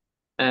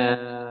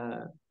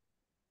 I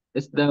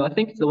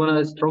think it's one of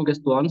the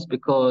strongest ones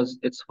because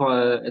it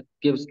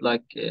gives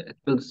like it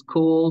builds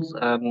schools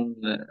and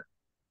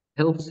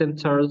health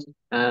centers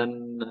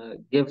and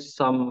gives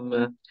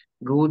some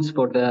goods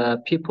for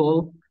the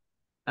people.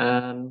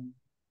 And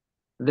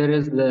there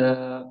is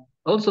they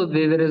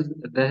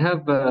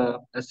have a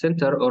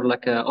center or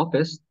like an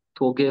office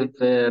to give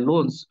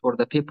loans for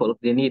the people if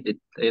they need it.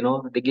 You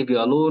know, they give you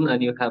a loan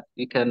and you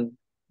can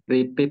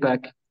pay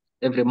back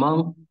every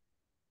month.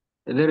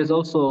 There is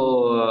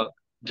also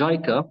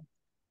JICA.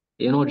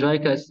 You know,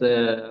 JICA is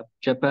the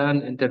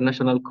Japan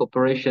International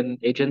Cooperation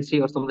Agency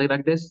or something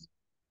like this.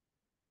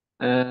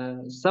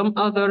 Some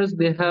others,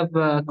 they have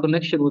a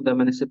connection with the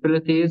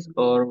municipalities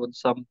or with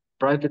some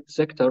private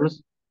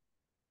sectors.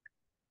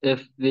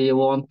 If they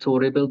want to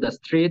rebuild a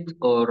street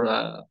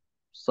or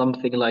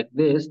something like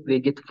this, they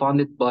get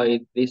funded by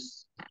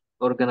this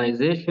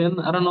organization.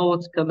 I don't know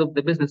what kind of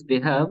the business they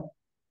have,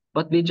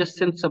 but they just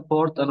send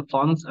support and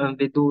funds and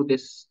they do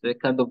this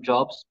kind of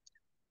jobs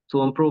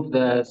to improve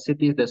the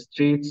cities, the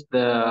streets,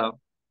 the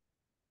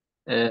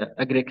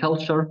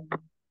agriculture.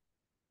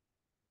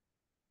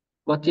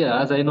 But yeah,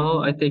 as I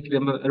know, I think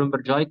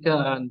remember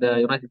JICA and the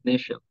United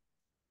Nations.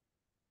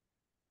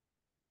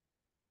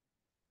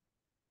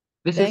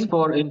 This is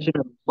for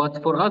engineers,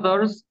 but for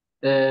others,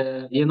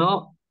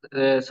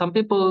 some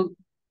people,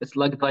 it's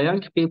like the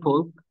young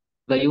people,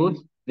 the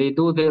youth, they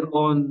do their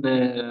own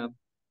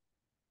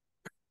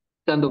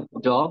kind of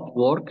job,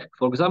 work.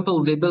 For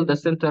example, they build a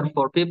center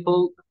for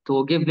people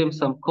to give them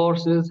some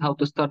courses, how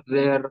to start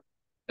their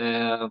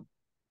uh,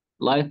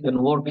 life and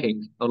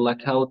working, or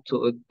like how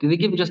to, they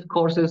give just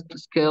courses,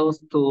 skills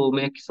to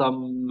make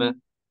some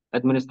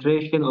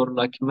administration or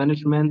like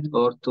management,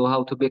 or to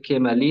how to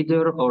become a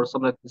leader or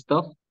some of the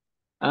stuff.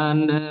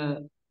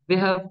 And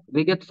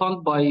they get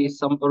funded by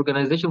some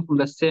organization from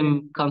the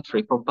same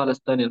country, from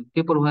Palestinian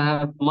people who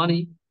have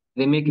money.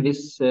 They make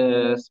this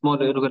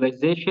small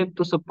organization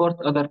to support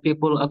other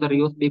people, other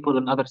youth people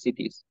in other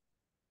cities.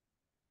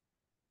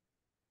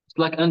 It's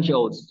like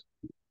NGOs.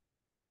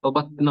 Oh,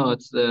 but no,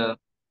 it's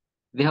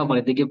they have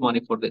money. They give money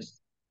for this.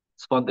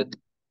 It's funded.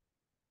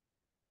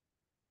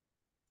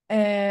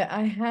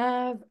 I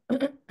have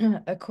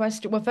a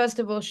question. Well, first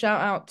of all,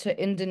 shout out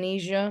to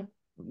Indonesia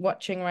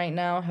watching right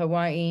now,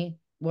 Hawaii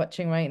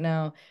watching right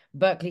now,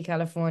 Berkeley,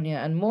 California,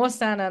 and more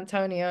San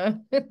Antonio.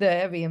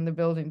 They're heavy in the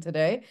building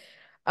today.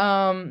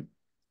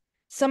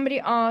 Somebody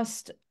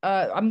asked,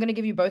 I'm going to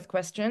give you both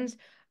questions.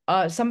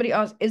 Somebody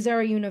asked, is there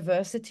a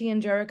university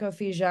in Jericho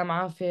في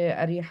جامعة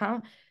في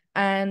أريحة?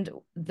 And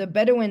the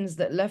Bedouins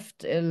that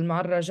left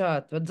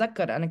المعرجات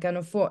بتذكر أنا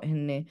كانوا فوق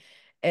هني.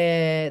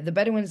 The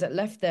Bedouins that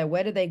left there,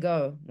 where do they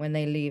go when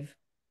they leave?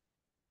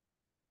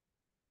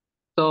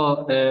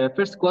 So,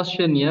 first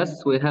question,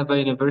 yes, we have a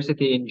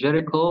university in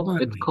Jericho.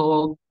 It's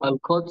called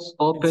Al-Quds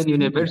Open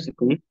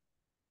University.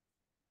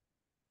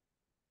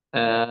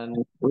 And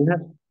we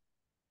have,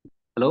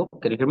 hello,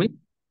 can you hear me?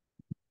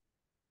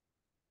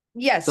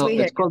 Yes, So we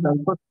hear it's called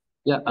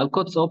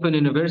Al-Quds Open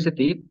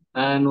University,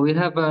 and we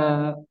have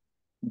a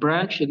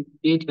branch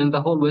in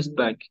the whole West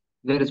Bank.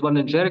 There is one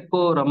in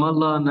Jericho,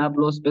 Ramallah,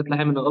 Nablus,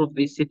 Bethlehem, and all of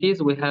these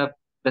cities. We have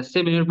the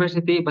same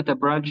university, but a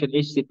branch in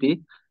each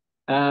city.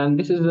 And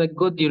this is a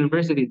good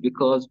university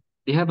because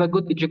they have a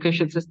good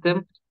education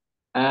system,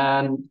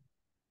 and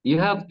you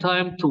have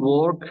time to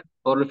work,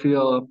 or if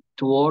you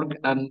to work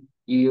and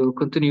you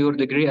continue your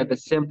degree at the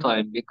same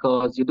time,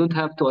 because you don't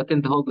have to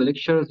attend all the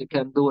lectures. You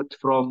can do it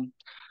from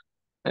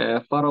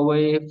far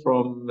away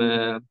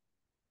from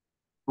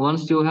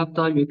once you have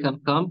time you can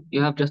come.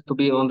 You have just to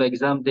be on the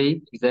exam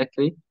day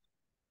exactly,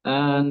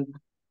 and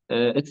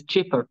it's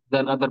cheaper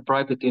than other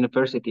private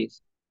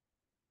universities.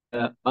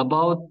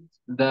 About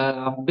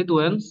the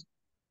Bedouins,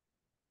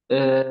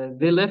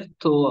 they left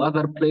to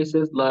other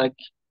places like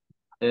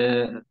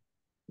uh,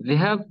 they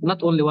have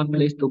not only one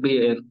place to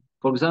be in.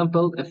 For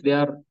example, if they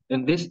are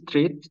in this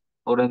street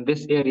or in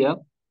this area,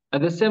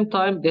 at the same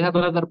time, they have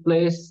another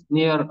place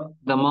near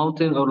the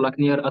mountain or like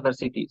near other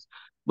cities.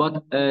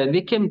 But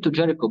they came to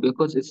Jericho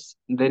because it's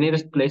the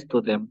nearest place to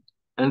them.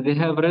 And they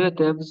have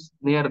relatives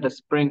near the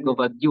spring of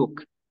a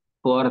duke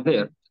who are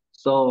there.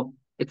 So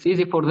it's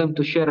easy for them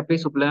to share a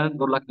piece of land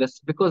or like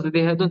this because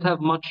don't have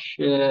much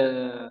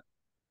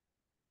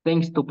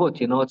things to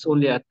put. It's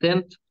only a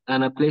tent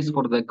and a place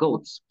for the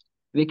goats.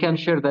 We can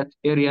share that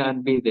area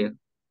and be there.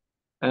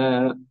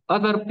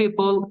 Other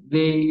people,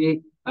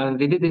 they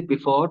did it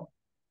before.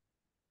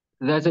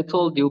 As I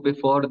told you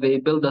before, they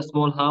build a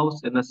small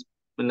house in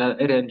an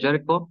area in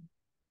Jericho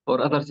or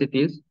other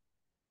cities,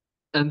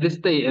 and they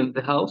stay in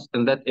the house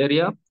in that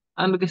area,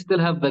 and they still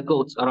have the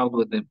goats around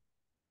with them,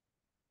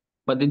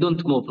 but they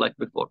don't move like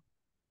before.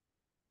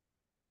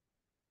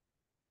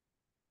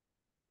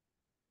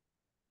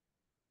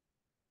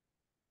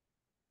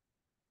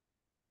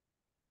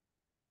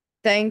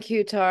 Thank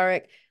you,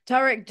 Tariq.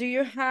 Tariq, do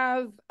you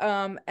have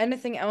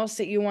anything else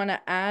that you want to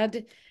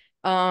add?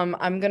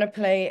 I'm gonna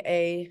play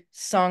a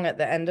song at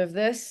the end of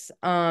this.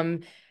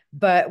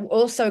 But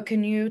also,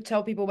 can you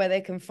tell people where they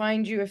can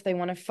find you if they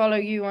want to follow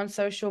you on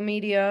social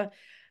media?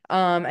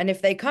 And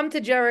if they come to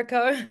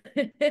Jericho,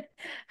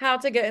 how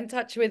to get in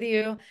touch with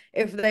you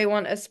if they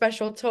want a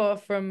special tour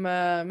from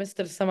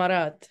Mr.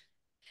 Samarat,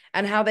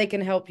 and how they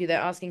can help you.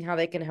 They're asking how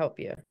they can help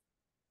you.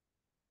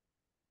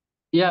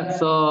 Yeah,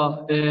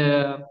 so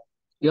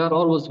you are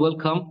always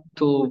welcome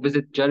to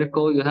visit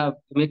Jericho. You have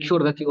make sure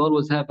that you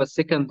always have a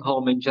second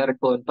home in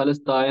Jericho in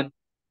Palestine.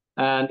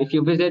 And if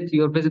you visit,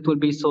 your visit will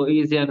be so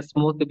easy and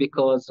smooth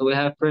because we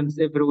have friends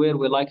everywhere.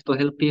 We like to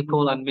help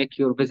people and make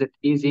your visit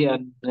easy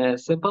and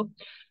simple.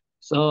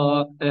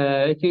 So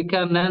if you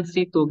can,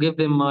 Nancy, to give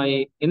them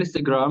my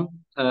Instagram,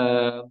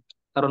 I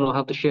don't know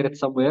how to share it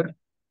somewhere.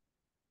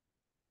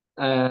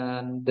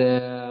 And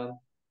there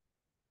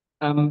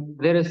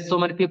is so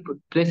many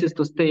places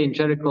to stay in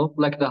Jericho,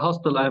 like the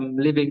hostel I'm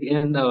living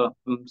in,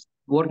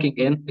 working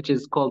in, which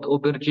is called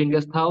Aubergine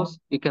Guest House.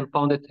 You can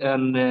find it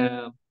in,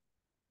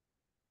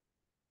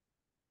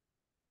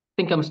 I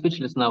think I'm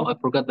speechless now. I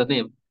forgot the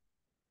name.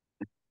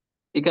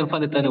 You can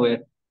find it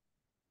anywhere.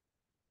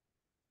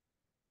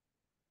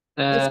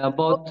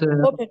 About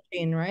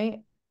aubergine,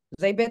 right?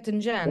 زي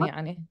باذنجان what?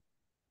 يعني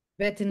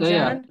Yeah,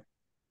 باذنجان,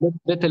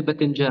 little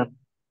bit in Jan.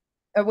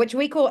 which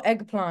we call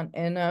eggplant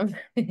in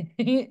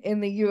in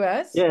the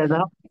US. Yeah,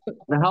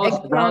 the house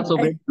Eggplant. of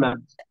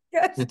eggplants.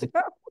 Guest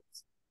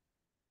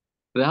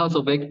The house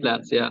of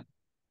eggplants. Yeah,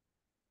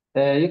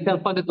 you can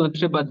find it on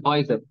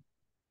TripAdvisor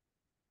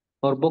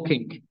or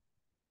Booking.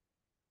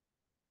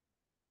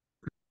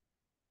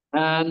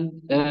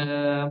 And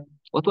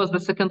what was the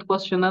second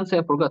question, Nancy?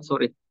 I forgot.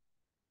 Sorry.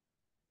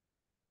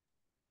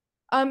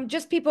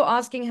 Just people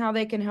asking how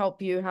they can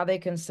help you, how they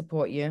can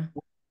support you.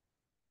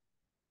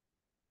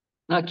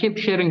 Keep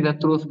sharing the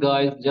truth,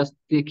 guys. Just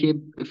keep,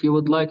 if you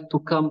would like to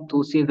come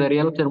to see the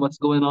reality and what's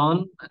going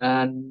on,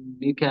 and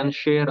you can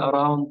share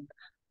around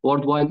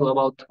worldwide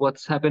about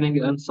what's happening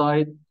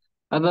inside.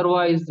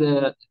 Otherwise,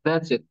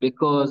 that's it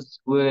because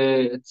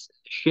it's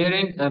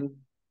sharing, and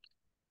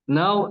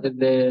now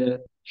the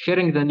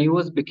sharing the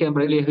news became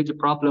really a huge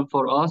problem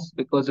for us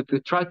because if you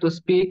try to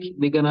speak,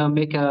 they're gonna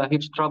make a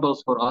huge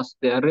troubles for us.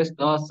 They arrest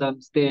us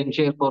and stay in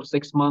jail for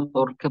 6 months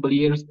or a couple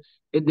years.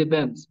 It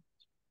depends,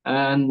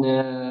 and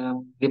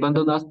they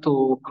abandoned us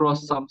to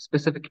cross some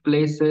specific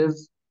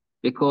places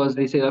because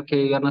they say,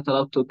 okay, you're not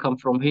allowed to come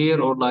from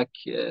here, or like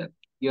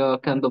you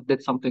kind of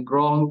did something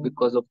wrong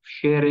because of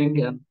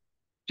sharing, and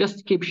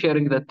just keep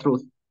sharing the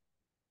truth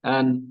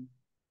and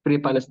free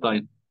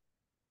Palestine.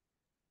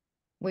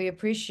 We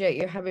appreciate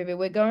you, Habibi.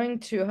 We're going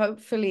to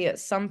hopefully at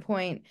some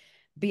point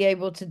be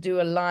able to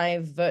do a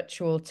live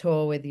virtual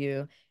tour with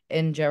you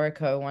in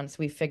Jericho once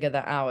we figure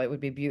that out. It would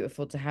be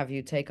beautiful to have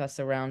you take us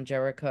around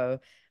Jericho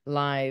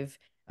live.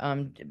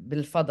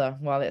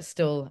 بالفضة while it's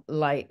still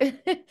light.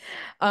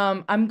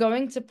 I'm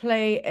going to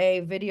play a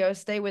video.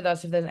 Stay with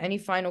us. If there's any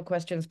final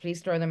questions,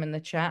 please throw them in the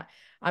chat.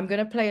 I'm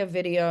going to play a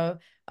video.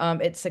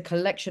 It's a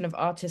collection of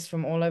artists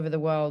from all over the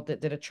world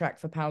that did a track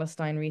for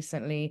Palestine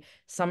recently.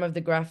 Some of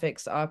the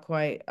graphics are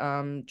quite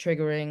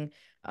triggering.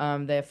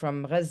 They're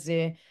from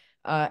Gaza.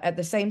 At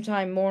the same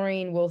time,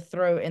 Maureen will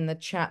throw in the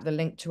chat the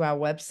link to our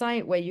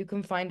website where you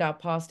can find our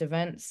past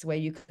events, where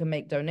you can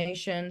make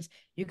donations.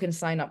 You can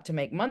sign up to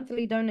make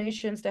monthly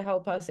donations to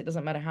help us. It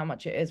doesn't matter how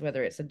much it is,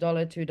 whether it's $1,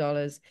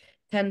 $2,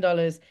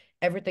 $10.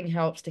 Everything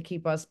helps to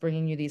keep us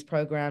bringing you these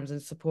programs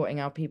and supporting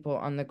our people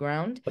on the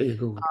ground.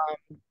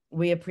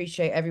 We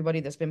appreciate everybody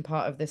that's been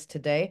part of this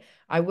today.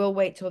 I will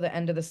wait till the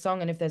end of the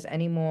song, and if there's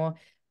any more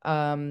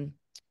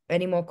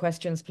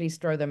questions, please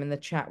throw them in the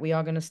chat. We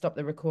are going to stop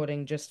the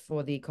recording just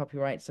for the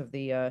copyrights of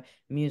the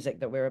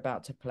music that we're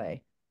about to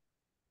play.